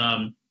these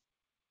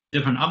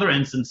different other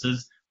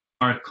instances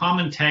are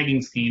common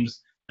tagging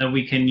schemes that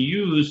we can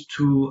use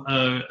to,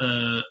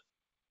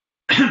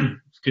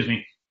 excuse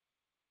me,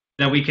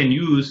 that we can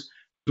use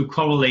to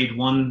correlate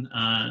one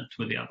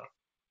to the other.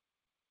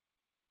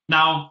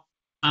 Now,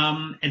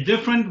 a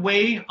different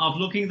way of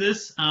looking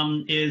this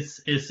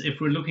is if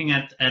we're looking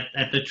at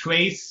the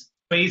trace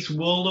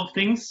world of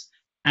things,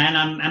 and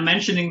I'm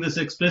mentioning this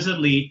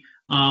explicitly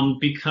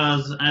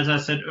because, as I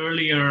said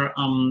earlier,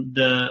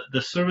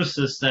 the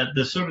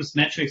service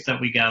metrics that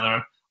we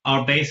gather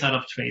are based out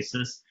of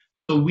traces.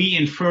 So we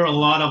infer a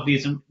lot of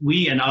these,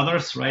 we and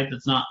others, right?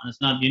 It's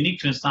not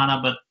unique to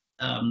Instana, but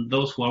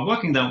those who are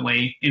working that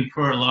way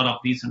infer a lot of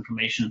these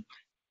information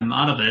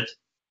out of it.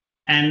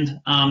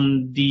 And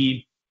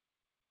the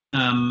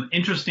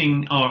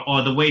interesting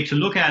or the way to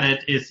look at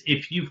it is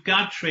if you've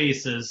got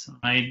traces,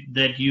 right,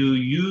 that you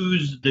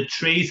use the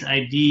trace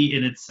ID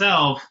in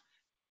itself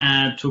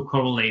to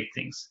correlate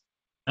things.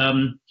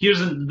 Here's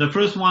the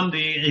first one.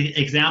 The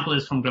example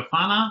is from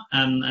Grafana,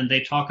 and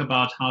they talk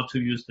about how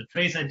to use the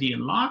trace ID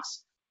in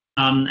logs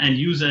and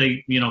use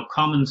a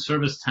common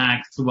service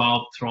tag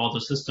throughout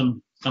the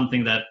system.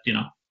 Something that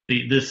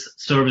this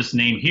service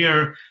name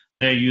here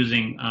they're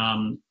using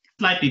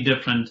slightly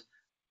different,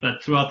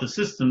 but throughout the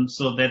system,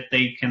 so that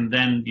they can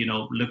then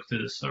look to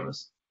the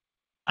service.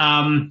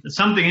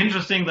 Something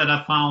interesting that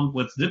I found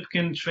with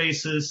Luebken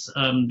traces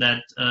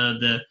that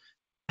the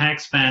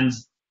tag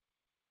spans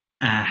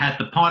had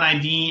the pod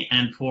ID,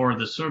 and for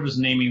the service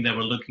naming, they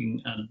were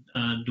looking at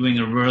doing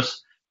a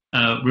reverse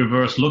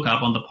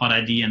lookup on the pod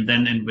ID and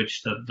then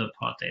enrich the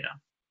pod data.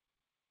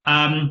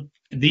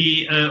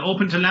 The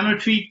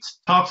OpenTelemetry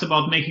talks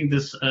about making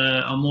this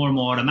more and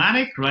more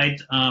automatic, right?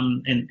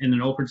 In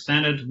an open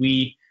standard,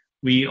 we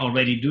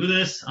already do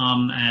this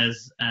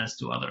as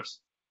do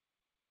others.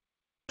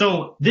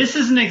 So this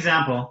is an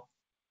example,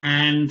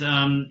 and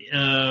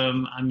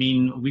I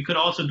mean, we could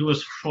also do a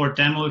short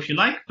demo if you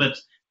like,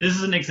 but this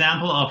is an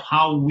example of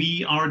how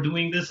we are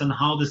doing this and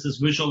how this is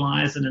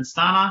visualized in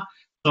Instana.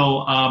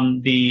 So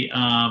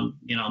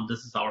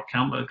this is our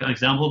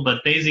example,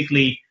 but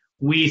basically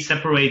we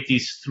separate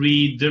these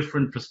three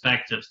different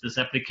perspectives: this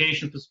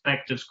application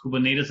perspectives,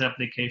 Kubernetes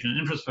application, and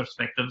infrastructure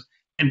perspectives,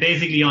 and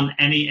basically on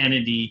any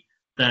entity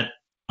that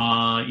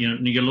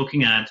you're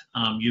looking at,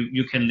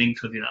 you can link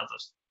to the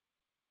others.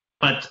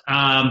 But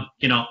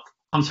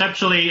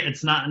conceptually,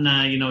 it's not.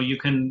 You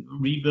can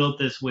rebuild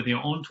this with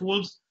your own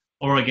tools,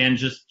 or again,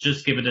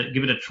 just give it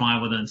a try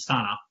with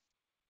Instana.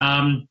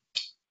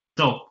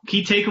 So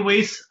key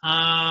takeaways,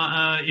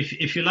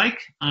 if you like,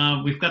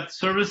 we've got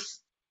service,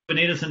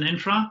 Kubernetes, and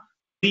infra.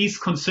 Please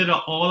consider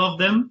all of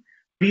them.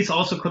 Please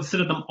also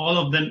consider all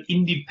of them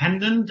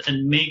independent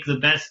and make the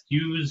best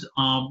use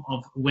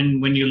of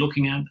when you're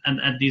looking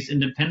at these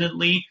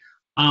independently,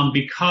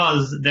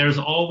 because there's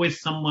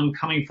always someone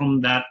coming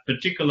from that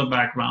particular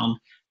background.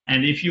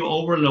 And if you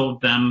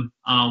overload them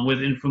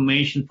with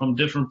information from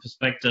different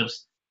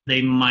perspectives,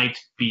 they might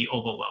be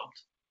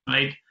overwhelmed,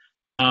 right?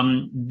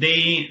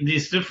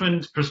 These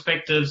different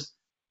perspectives,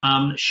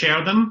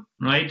 share them,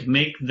 right?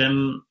 Make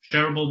them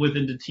shareable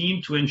within the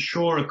team to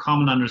ensure a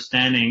common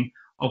understanding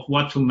of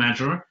what to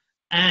measure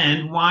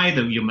and why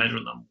you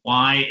measure them.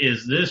 Why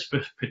is this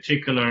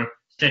particular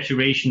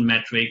saturation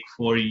metric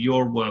for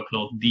your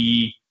workload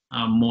the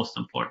most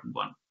important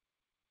one?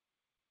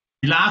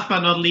 Last but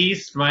not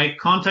least, right,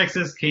 context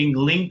is king.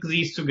 Link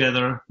these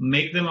together,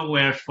 make them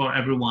aware for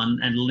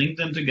everyone, and link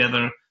them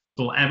together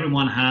so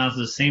everyone has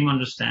the same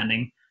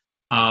understanding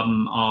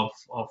of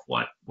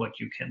what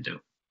you can do.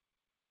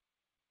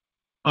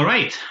 All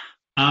right.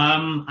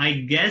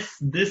 I guess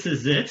this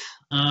is it,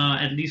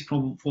 at least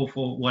for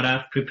what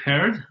I've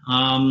prepared.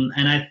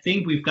 And I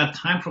think we've got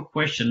time for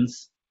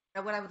questions.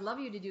 What I would love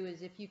you to do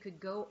is if you could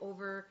go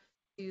over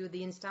to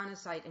the Instana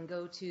site and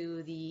go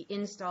to the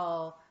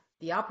install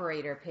the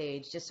operator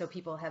page, just so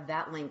people have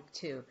that link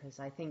too, because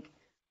I think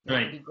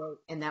that would be great,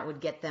 and that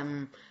would get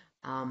them,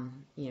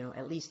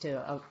 at least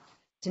to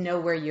know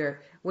where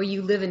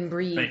you live and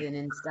breathe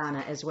in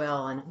Instana as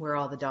well, and where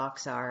all the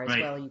docs are as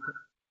well. You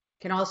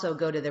can also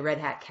go to the Red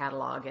Hat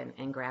catalog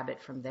and grab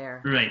it from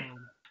there. Right.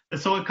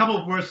 So a couple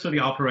of words to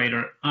the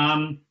operator.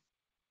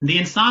 The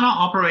Instana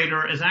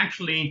operator is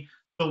actually,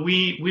 so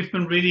we've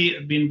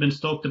been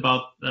stoked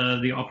about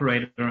the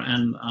operator,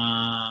 and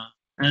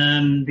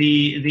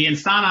the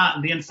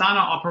Instana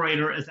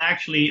operator is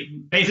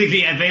actually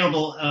basically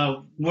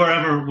available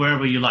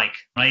wherever you like,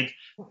 right?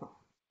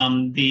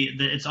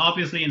 It's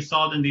obviously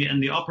installed in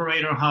the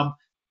operator hub.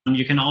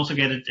 You can also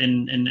get it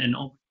in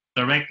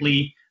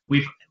directly.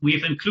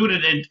 We've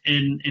included it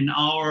in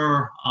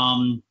our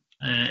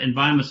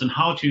environments and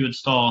how to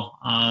install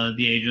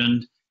the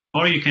agent,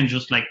 or you can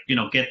just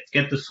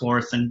get the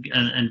source and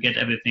get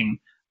everything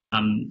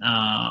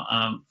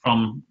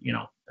from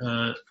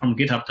from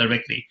GitHub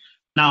directly.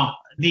 Now,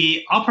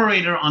 the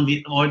operator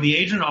or the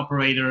agent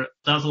operator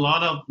does a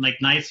lot of like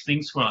nice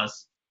things for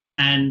us,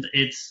 and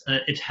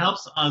it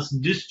helps us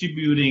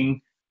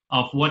distributing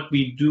of what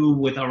we do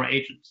with our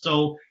agents.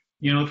 So,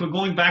 if we're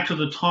going back to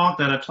the talk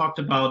that I talked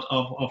about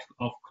of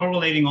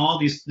correlating all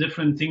these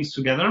different things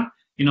together,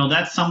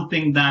 that's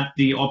something that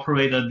the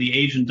operator, the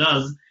agent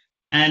does.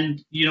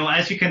 And,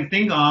 as you can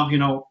think of,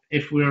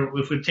 if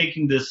we're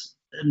taking this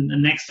the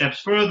next steps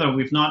further,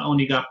 we've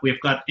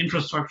got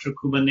infrastructure,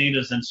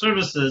 Kubernetes, and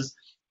services,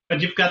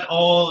 but you've got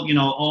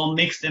all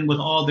mixed in with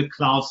all the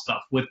cloud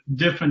stuff, with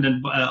different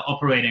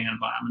operating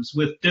environments,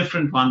 with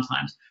different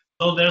runtimes.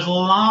 So there's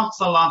lots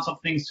and lots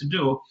of things to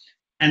do,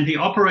 and the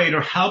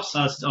operator helps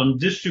us on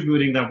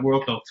distributing that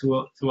workload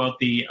throughout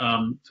the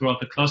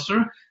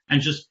cluster,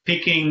 and just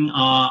picking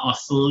or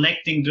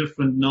selecting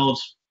different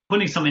nodes,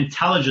 putting some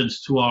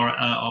intelligence to our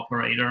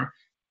operator,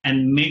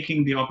 and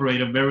making the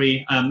operator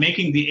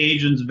making the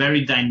agents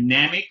very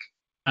dynamic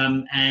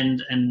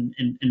and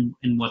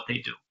in what they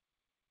do.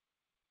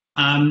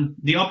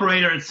 The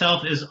operator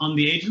itself is on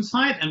the agent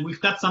side, and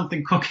we've got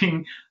something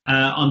cooking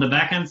on the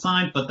backend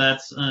side, but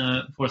that's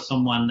for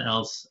someone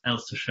else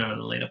to share at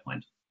a later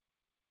point.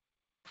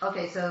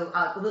 Okay, so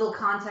a little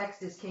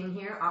context is king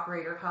here.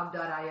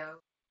 OperatorHub.io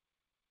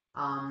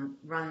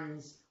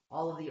runs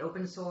all of the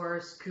open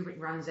source,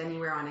 runs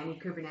anywhere on any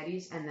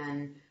Kubernetes, and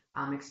then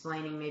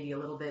explaining maybe a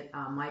little bit,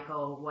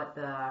 Michael, what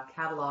the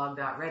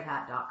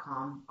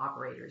catalog.redhat.com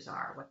operators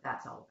are, what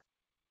that's all about.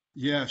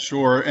 Yeah,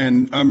 sure.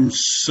 And I'm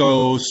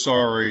so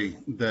sorry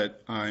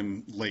that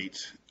I'm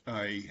late.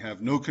 I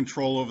have no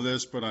control over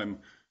this, but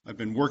I've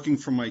been working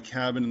from my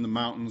cabin in the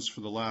mountains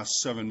for the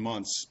last 7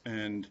 months,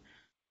 and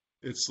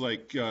it's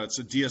like it's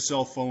a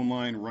DSL phone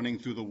line running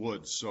through the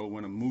woods. So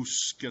when a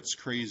moose gets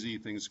crazy,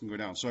 things can go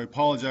down. So I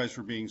apologize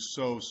for being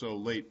so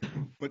late.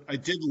 But I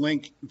did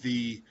link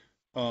the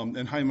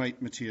and hi,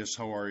 Matthias,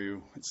 how are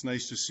you? It's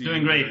nice to see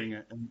Doing you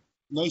great.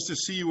 nice to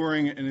see you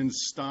wearing an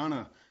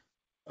Instana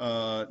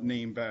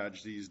name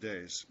badge these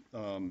days.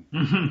 Got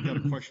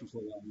a question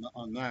for you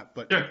on that,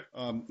 but sure.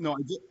 No,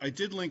 I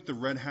did link the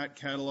Red Hat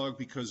catalog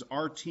because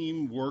our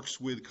team works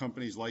with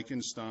companies like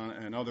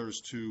Instana and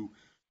others to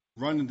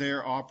run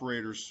their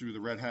operators through the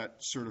Red Hat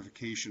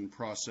certification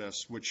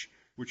process, which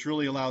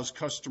really allows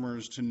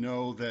customers to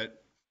know that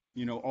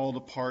all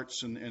the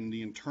parts and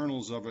the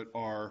internals of it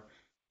are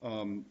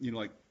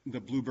like the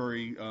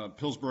Blueberry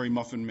Pillsbury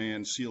Muffin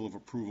Man seal of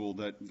approval,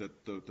 that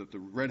the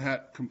Red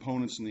Hat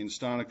components and the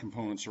Instana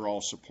components are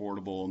all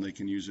supportable and they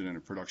can use it in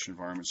a production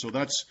environment. So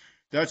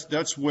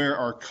that's where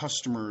our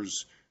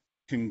customers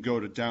can go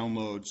to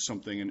download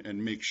something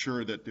and make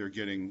sure that they're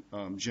getting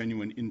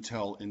genuine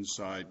Intel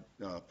inside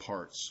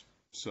parts.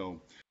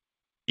 So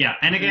yeah,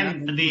 and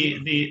again,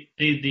 the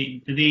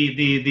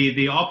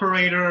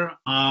operator.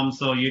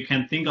 So you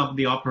can think of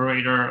the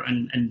operator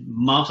in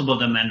multiple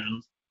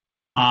dimensions.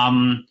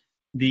 So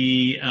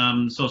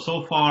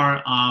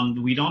far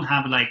we don't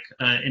have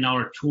in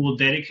our tool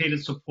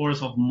dedicated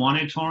supports of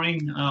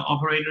monitoring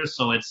operators,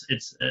 so it's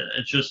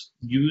just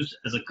used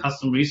as a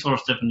custom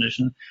resource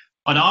definition.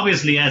 But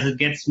obviously, as it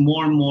gets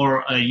more and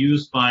more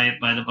used by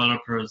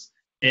developers,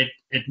 it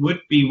would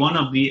be one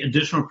of the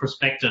additional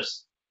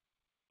perspectives.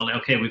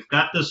 Okay, we've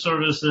got the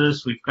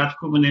services, we've got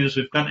Kubernetes,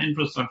 we've got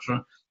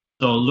infrastructure.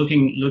 So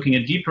looking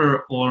a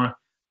deeper or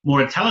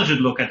more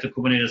intelligent look at the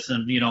Kubernetes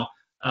and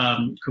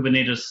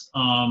Kubernetes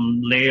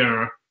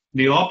layer,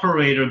 the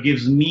operator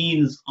gives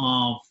means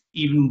of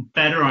even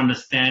better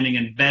understanding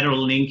and better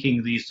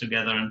linking these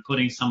together and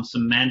putting some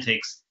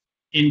semantics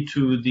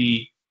into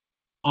the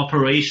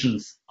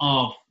operations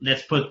of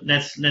let's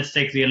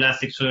take the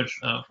Elasticsearch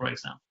for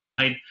example,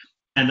 right?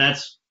 And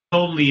that's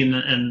totally in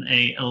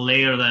a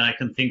layer that I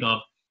can think of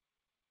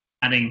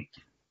adding.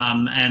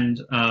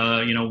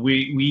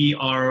 We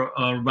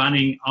are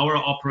running our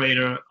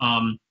operator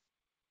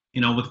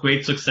with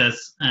great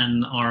success,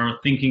 and are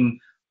thinking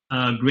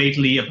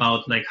greatly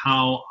about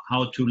how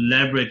to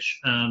leverage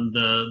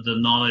the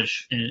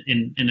knowledge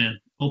in an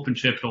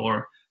OpenShift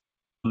or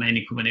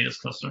any Kubernetes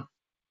cluster.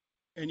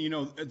 And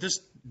this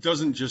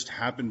doesn't just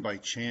happen by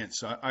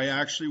chance. I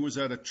actually was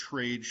at a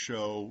trade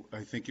show.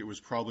 I think it was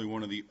probably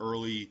one of the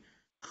early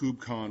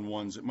KubeCon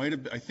ones.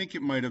 I think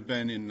it might have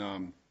been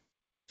in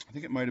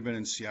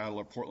Seattle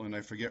or Portland,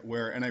 I forget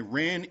where. And I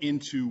ran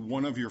into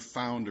one of your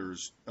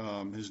founders.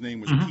 His name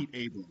was Pete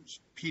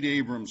Abrams. Pete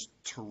Abrams,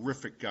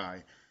 terrific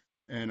guy.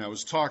 And I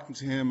was talking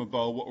to him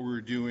about what we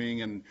were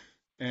doing.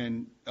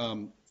 And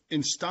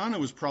Instana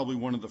was probably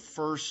one of the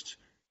first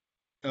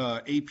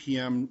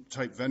APM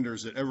type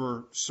vendors that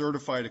ever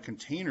certified a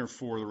container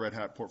for the Red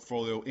Hat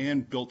portfolio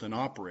and built an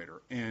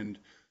operator. And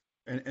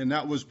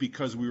that was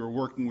because we were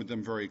working with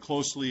them very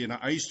closely. And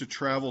I used to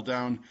travel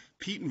down.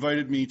 Pete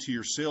invited me to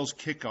your sales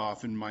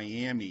kickoff in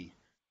Miami.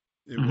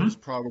 It was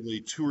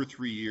probably 2 or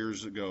 3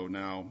 years ago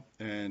now.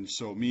 And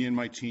so me and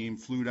my team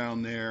flew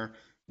down there.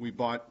 We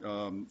bought,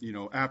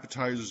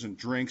 appetizers and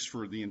drinks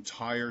for the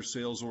entire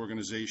sales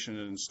organization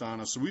at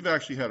Instana. So we've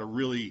actually had a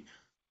really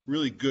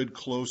really good,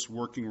 close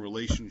working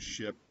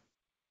relationship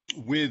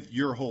with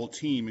your whole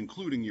team,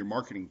 including your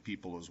marketing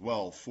people as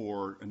well,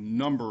 for a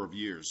number of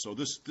years. So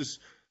this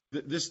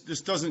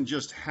doesn't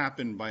just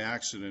happen by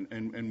accident,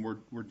 and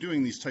we're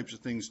doing these types of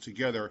things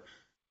together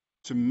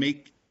to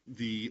make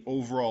the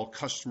overall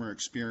customer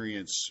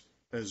experience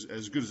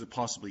as good as it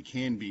possibly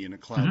can be in a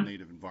cloud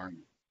native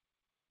environment.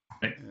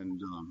 Right.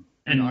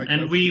 And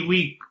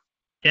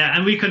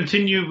we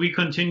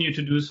continue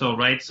to do so,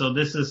 right? So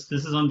this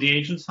is on the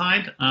agent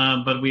side,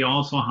 but we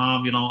also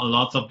have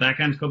lots of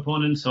backend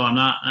components. So I'm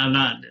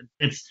not.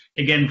 It's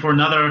again for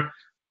another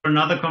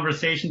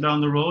conversation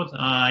down the road.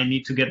 I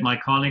need to get my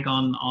colleague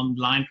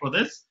online for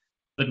this,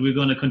 but we're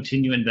going to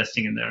continue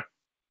investing in there.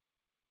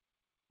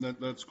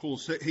 That's cool.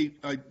 So, hey,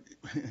 I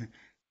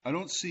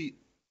don't see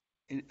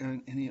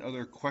any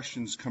other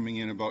questions coming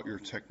in about your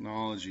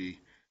technology.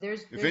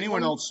 There's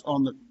anyone else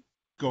on the,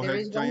 go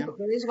ahead, Diane.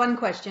 There is one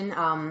question.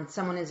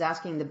 Someone is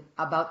asking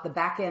about the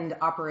back-end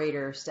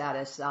operator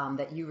status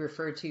that you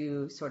referred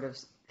to sort of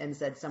and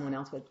said someone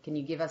else would. Can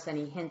you give us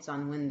any hints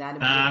on when that?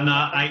 No,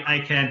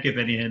 I can't give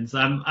any hints.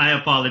 I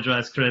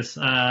apologize, Chris.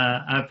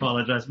 I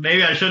apologize.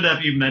 Maybe I should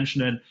have even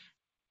mentioned it.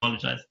 I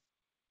apologize.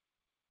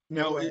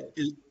 No,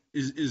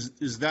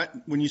 is that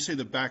when you say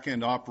the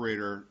back-end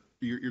operator,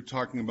 you're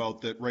talking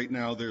about that right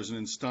now there's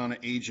an Instana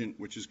agent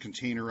which is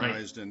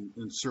containerized and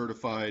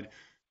certified,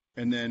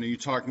 and then are you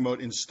talking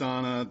about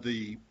Instana,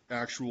 the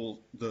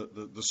actual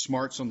the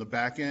smarts on the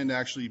back end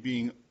actually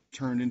being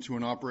turned into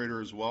an operator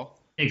as well?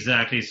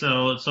 Exactly.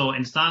 So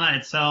Instana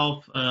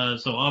itself,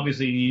 so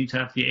obviously you need to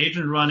have the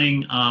agent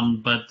running,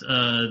 but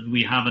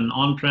we have an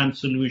on-prem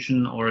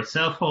solution or a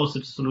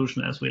self-hosted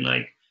solution as we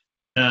like,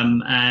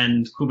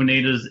 and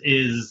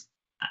Kubernetes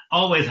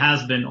always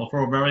has been, or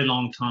for a very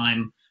long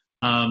time,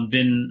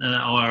 been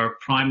our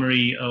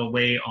primary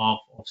way of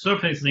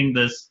surfacing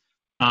this,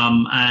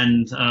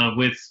 and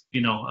with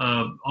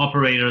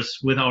operators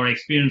with our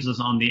experiences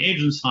on the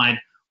agent side,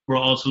 we're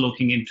also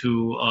looking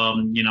into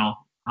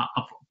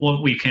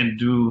what we can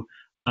do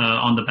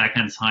on the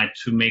backend side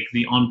to make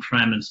the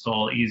on-prem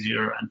install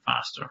easier and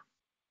faster.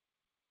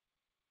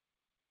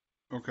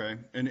 Okay,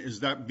 and is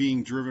that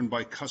being driven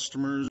by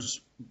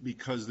customers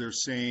because they're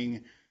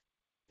saying,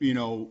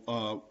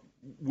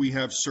 we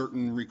have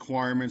certain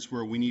requirements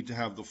where we need to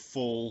have the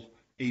full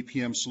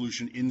APM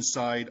solution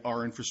inside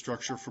our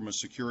infrastructure from a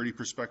security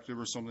perspective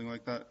or something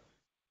like that?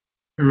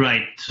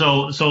 Right.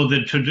 So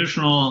the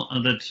traditional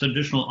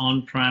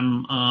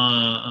on-prem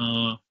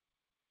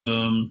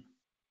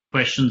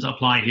questions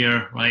apply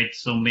here, right?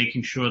 So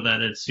making sure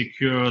that it's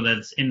secure, that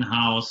it's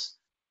in-house,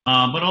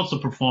 but also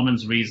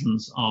performance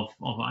reasons of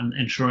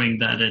ensuring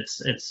that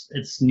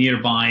it's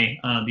nearby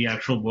the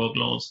actual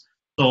workloads.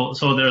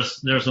 So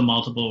there's a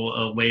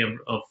multiple way of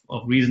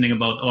reasoning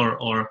about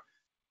or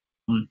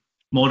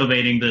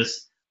motivating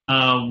this.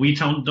 We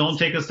don't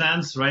take a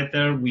stance right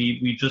there.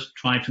 We just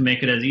try to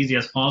make it as easy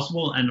as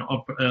possible, and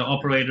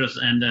operators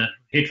and a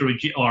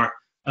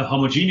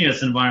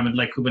homogeneous environment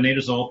like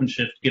Kubernetes or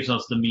OpenShift gives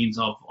us the means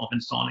of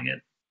installing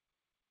it.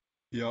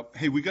 Yeah.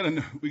 Hey, we got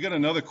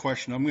another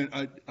question.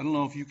 I don't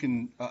know if you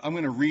can. I'm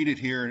gonna read it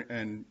here,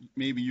 and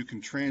maybe you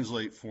can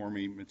translate for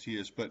me,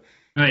 Matthias. But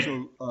right.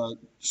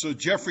 So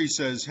Jeffrey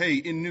says, hey,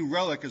 in New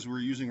Relic, as we're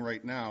using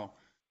right now,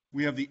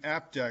 we have the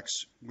AppDex,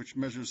 which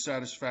measures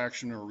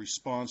satisfaction or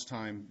response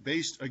time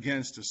based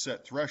against a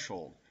set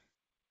threshold.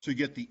 To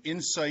get the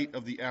insight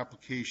of the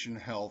application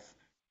health,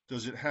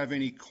 does it have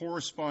any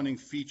corresponding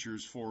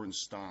features for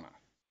Instana?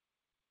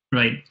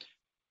 Right.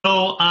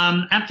 So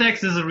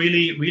AppDex is a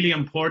really, really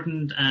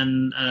important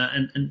and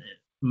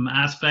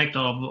aspect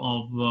of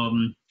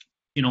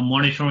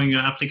monitoring your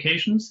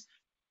applications.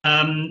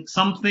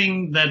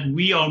 Something that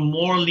we are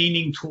more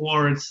leaning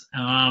towards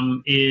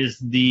is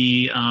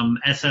the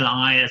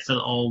SLI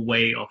SLO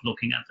way of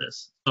looking at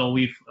this. So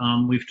we've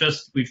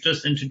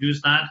just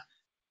introduced that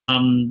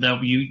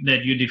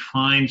you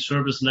define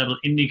service level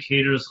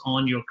indicators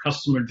on your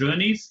customer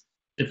journeys,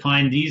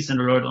 define these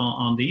and alert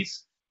on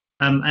these.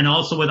 And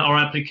also with our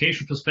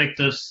application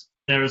perspectives,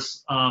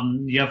 there's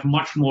you have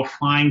much more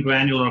fine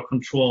granular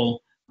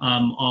control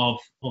of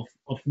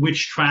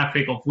which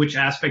traffic, of which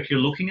aspect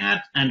you're looking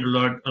at, and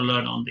alert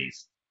on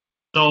these.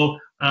 So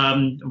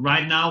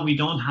right now we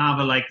don't have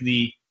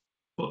the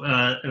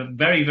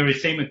very, very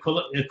same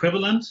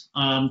equivalent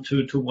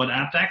to what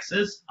AppDex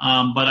is.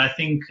 But I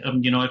think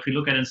if you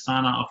look at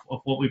Instana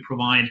of what we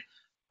provide,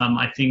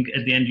 I think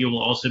at the end you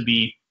will also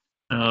be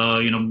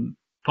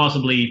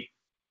possibly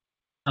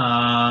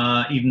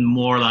even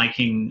more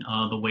liking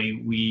the way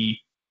we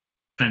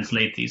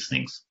translate these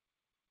things.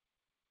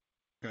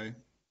 Okay.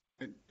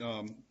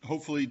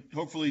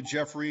 Hopefully,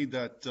 Jeffrey,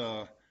 that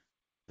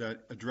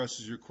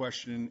addresses your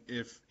question.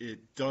 If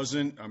it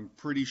doesn't, I'm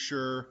pretty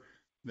sure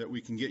that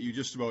we can get you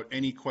just about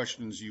any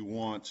questions you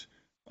want.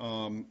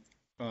 Where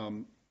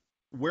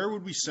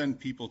would we send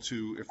people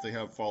to if they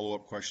have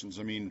follow-up questions?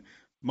 I mean,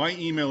 my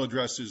email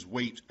address is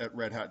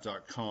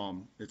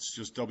wait@redhat.com. It's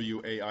just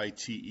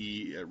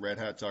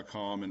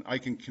WAITE@redhat.com, and I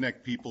can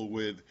connect people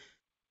with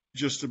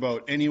just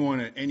about anyone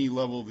at any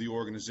level of the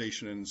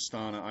organization in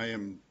Instana. I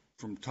am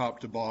from top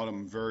to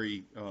bottom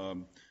very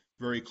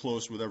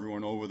close with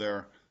everyone over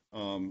there.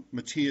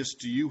 Matthias,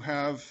 do you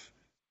have?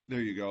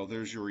 There you go.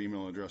 There's your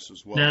email address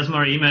as well. There's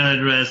my email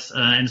address,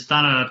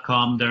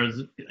 instana.com. There's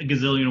a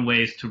gazillion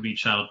ways to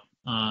reach out.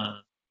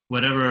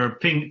 Whatever,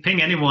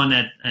 ping anyone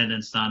at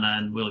Instana,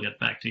 and we'll get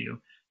back to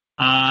you.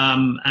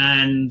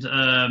 And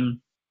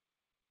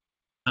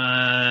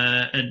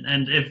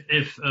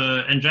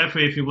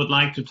Jeffrey, if you would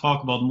like to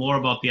talk more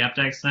about the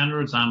AppDex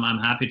standards, I'm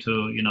happy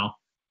to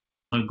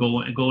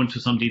go into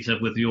some detail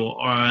with you,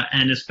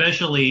 and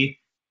especially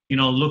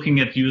looking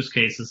at use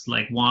cases,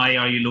 like why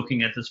are you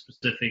looking at the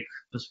specific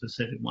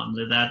ones?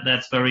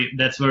 That's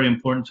very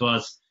important to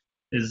us,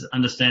 is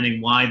understanding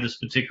why this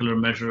particular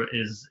measure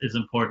is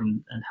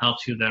important and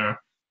helps you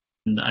there.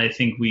 And I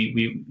think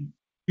we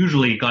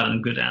usually got a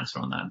good answer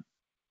on that.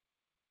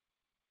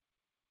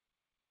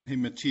 Hey,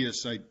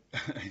 Matthias, I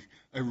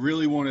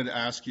really wanted to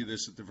ask you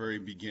this at the very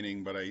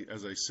beginning, but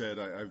as I said,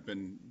 I've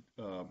been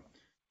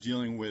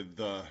dealing with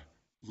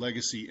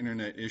legacy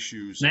internet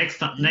issues. Next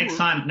time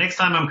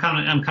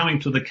I'm coming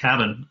to the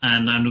cabin,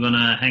 and I'm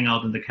gonna hang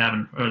out in the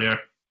cabin earlier.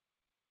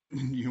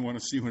 You want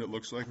to see what it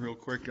looks like real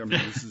quick? I mean,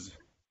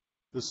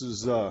 this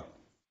is.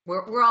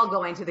 We're all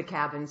going to the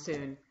cabin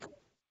soon.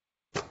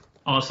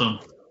 Awesome.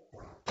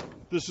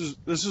 This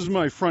is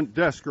my front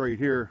desk right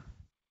here.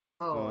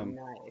 Oh,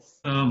 nice.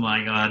 Oh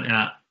my God,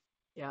 yeah.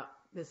 Yeah,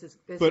 this is.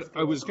 But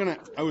I was gonna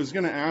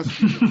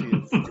ask you,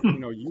 Matthias,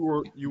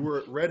 you were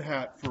at Red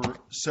Hat for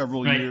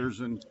several years,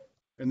 and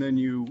then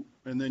you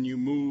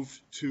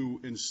moved to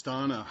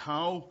Instana.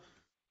 How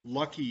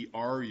lucky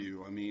are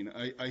you? I mean,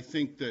 I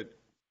think that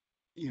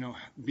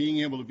being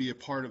able to be a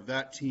part of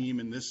that team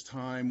in this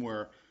time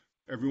where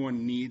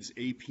everyone needs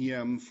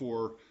APM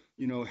for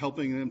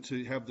helping them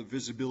to have the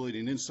visibility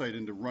and insight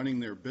into running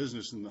their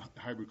business in the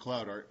hybrid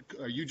cloud. Are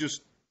you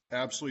just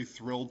absolutely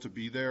thrilled to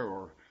be there?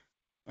 Or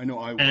I know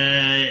I was.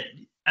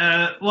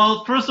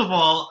 Well, first of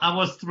all, I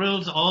was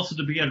thrilled also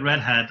to be at Red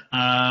Hat.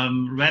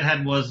 Red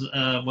Hat was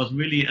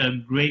really a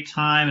great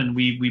time, and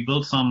we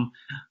built some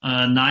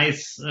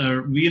nice,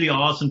 really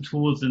awesome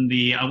tools.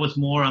 I was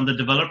more on the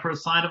developer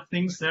side of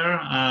things there,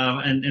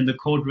 and in the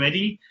code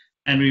ready.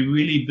 And we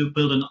really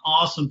built an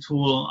awesome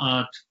tool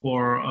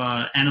for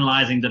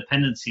analyzing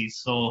dependencies.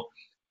 So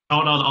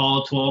shout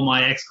out to all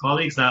my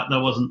ex-colleagues. That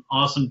was an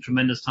awesome,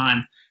 tremendous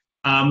time.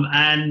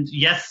 And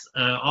yes,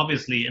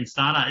 obviously,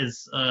 Instana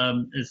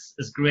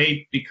is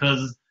great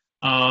because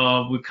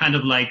we kind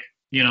of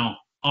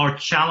are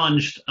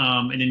challenged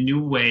in a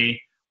new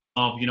way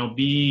of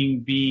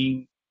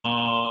being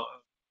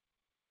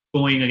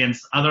going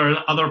against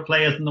other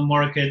players in the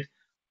market,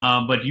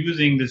 but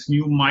using this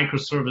new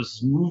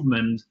microservices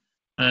movement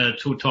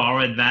to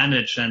our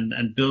advantage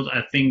and build,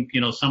 I think,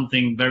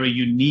 something very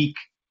unique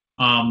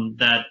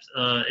that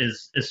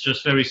is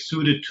just very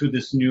suited to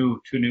this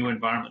new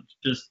environment.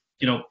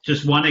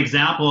 Just one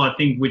example, I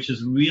think, which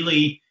is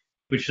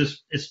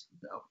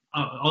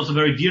also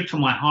very dear to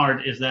my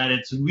heart, is that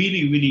it's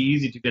really, really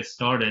easy to get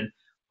started.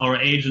 Our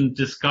agent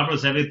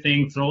discovers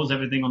everything, throws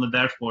everything on the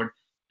dashboard,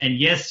 and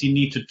yes, you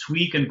need to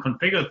tweak and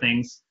configure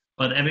things,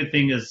 but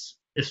everything is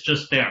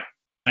just there,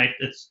 right?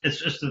 It's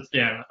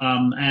there.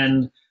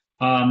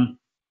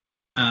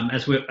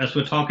 As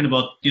we're talking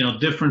about,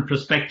 different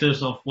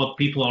perspectives of what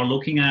people are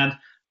looking at,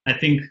 I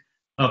think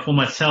for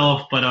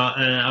myself, but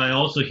I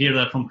also hear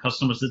that from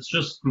customers. It's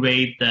just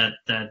great that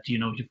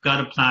you've got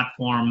a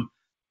platform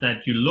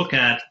that you look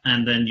at,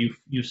 and then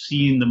you've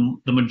seen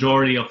the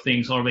majority of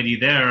things already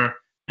there,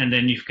 and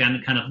then you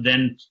can kind of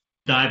then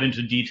dive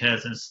into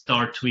details and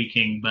start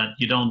tweaking. But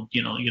you're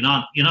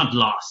not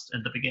lost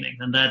at the beginning,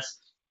 and that's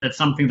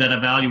something that I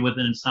value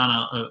within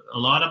Instana a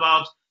lot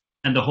about.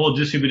 And the whole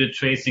distributed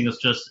tracing is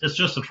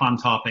just a fun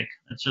topic.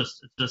 It's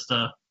just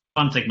a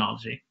fun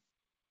technology.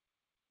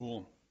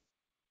 Cool.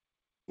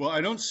 Well,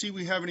 I don't see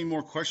we have any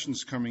more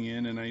questions coming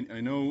in, and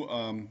I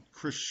know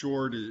Chris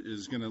Short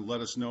is going to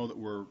let us know that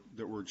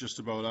we're just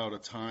about out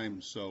of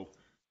time. So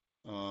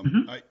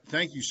I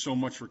thank you so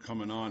much for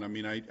coming on. I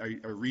mean, I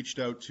reached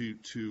out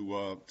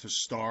to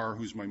Star,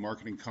 who's my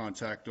marketing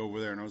contact over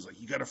there, and I was like,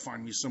 you got to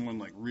find me someone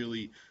like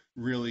really,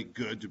 really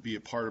good to be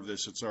a part of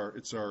this. It's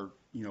our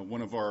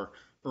one of our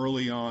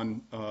early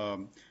on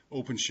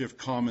OpenShift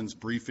Commons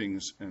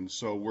briefings, and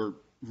so we're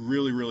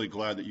really, really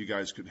glad that you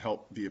guys could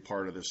help be a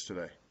part of this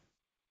today.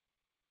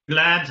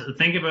 Glad.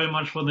 Thank you very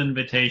much for the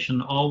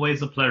invitation.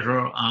 Always a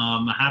pleasure.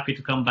 Happy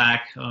to come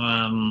back.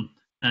 And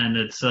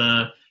it's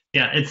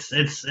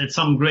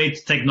some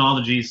great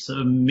technologies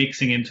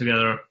mixing in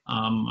together.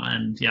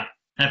 And yeah,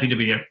 happy to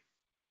be here.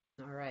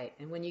 All right.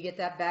 And when you get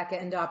that back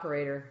end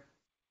operator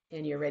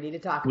and you're ready to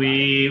talk about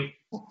it.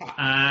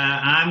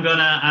 I'm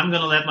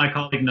gonna let my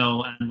colleague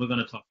know, and we're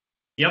gonna talk.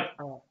 Yep.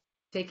 All right.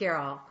 Take care,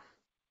 all.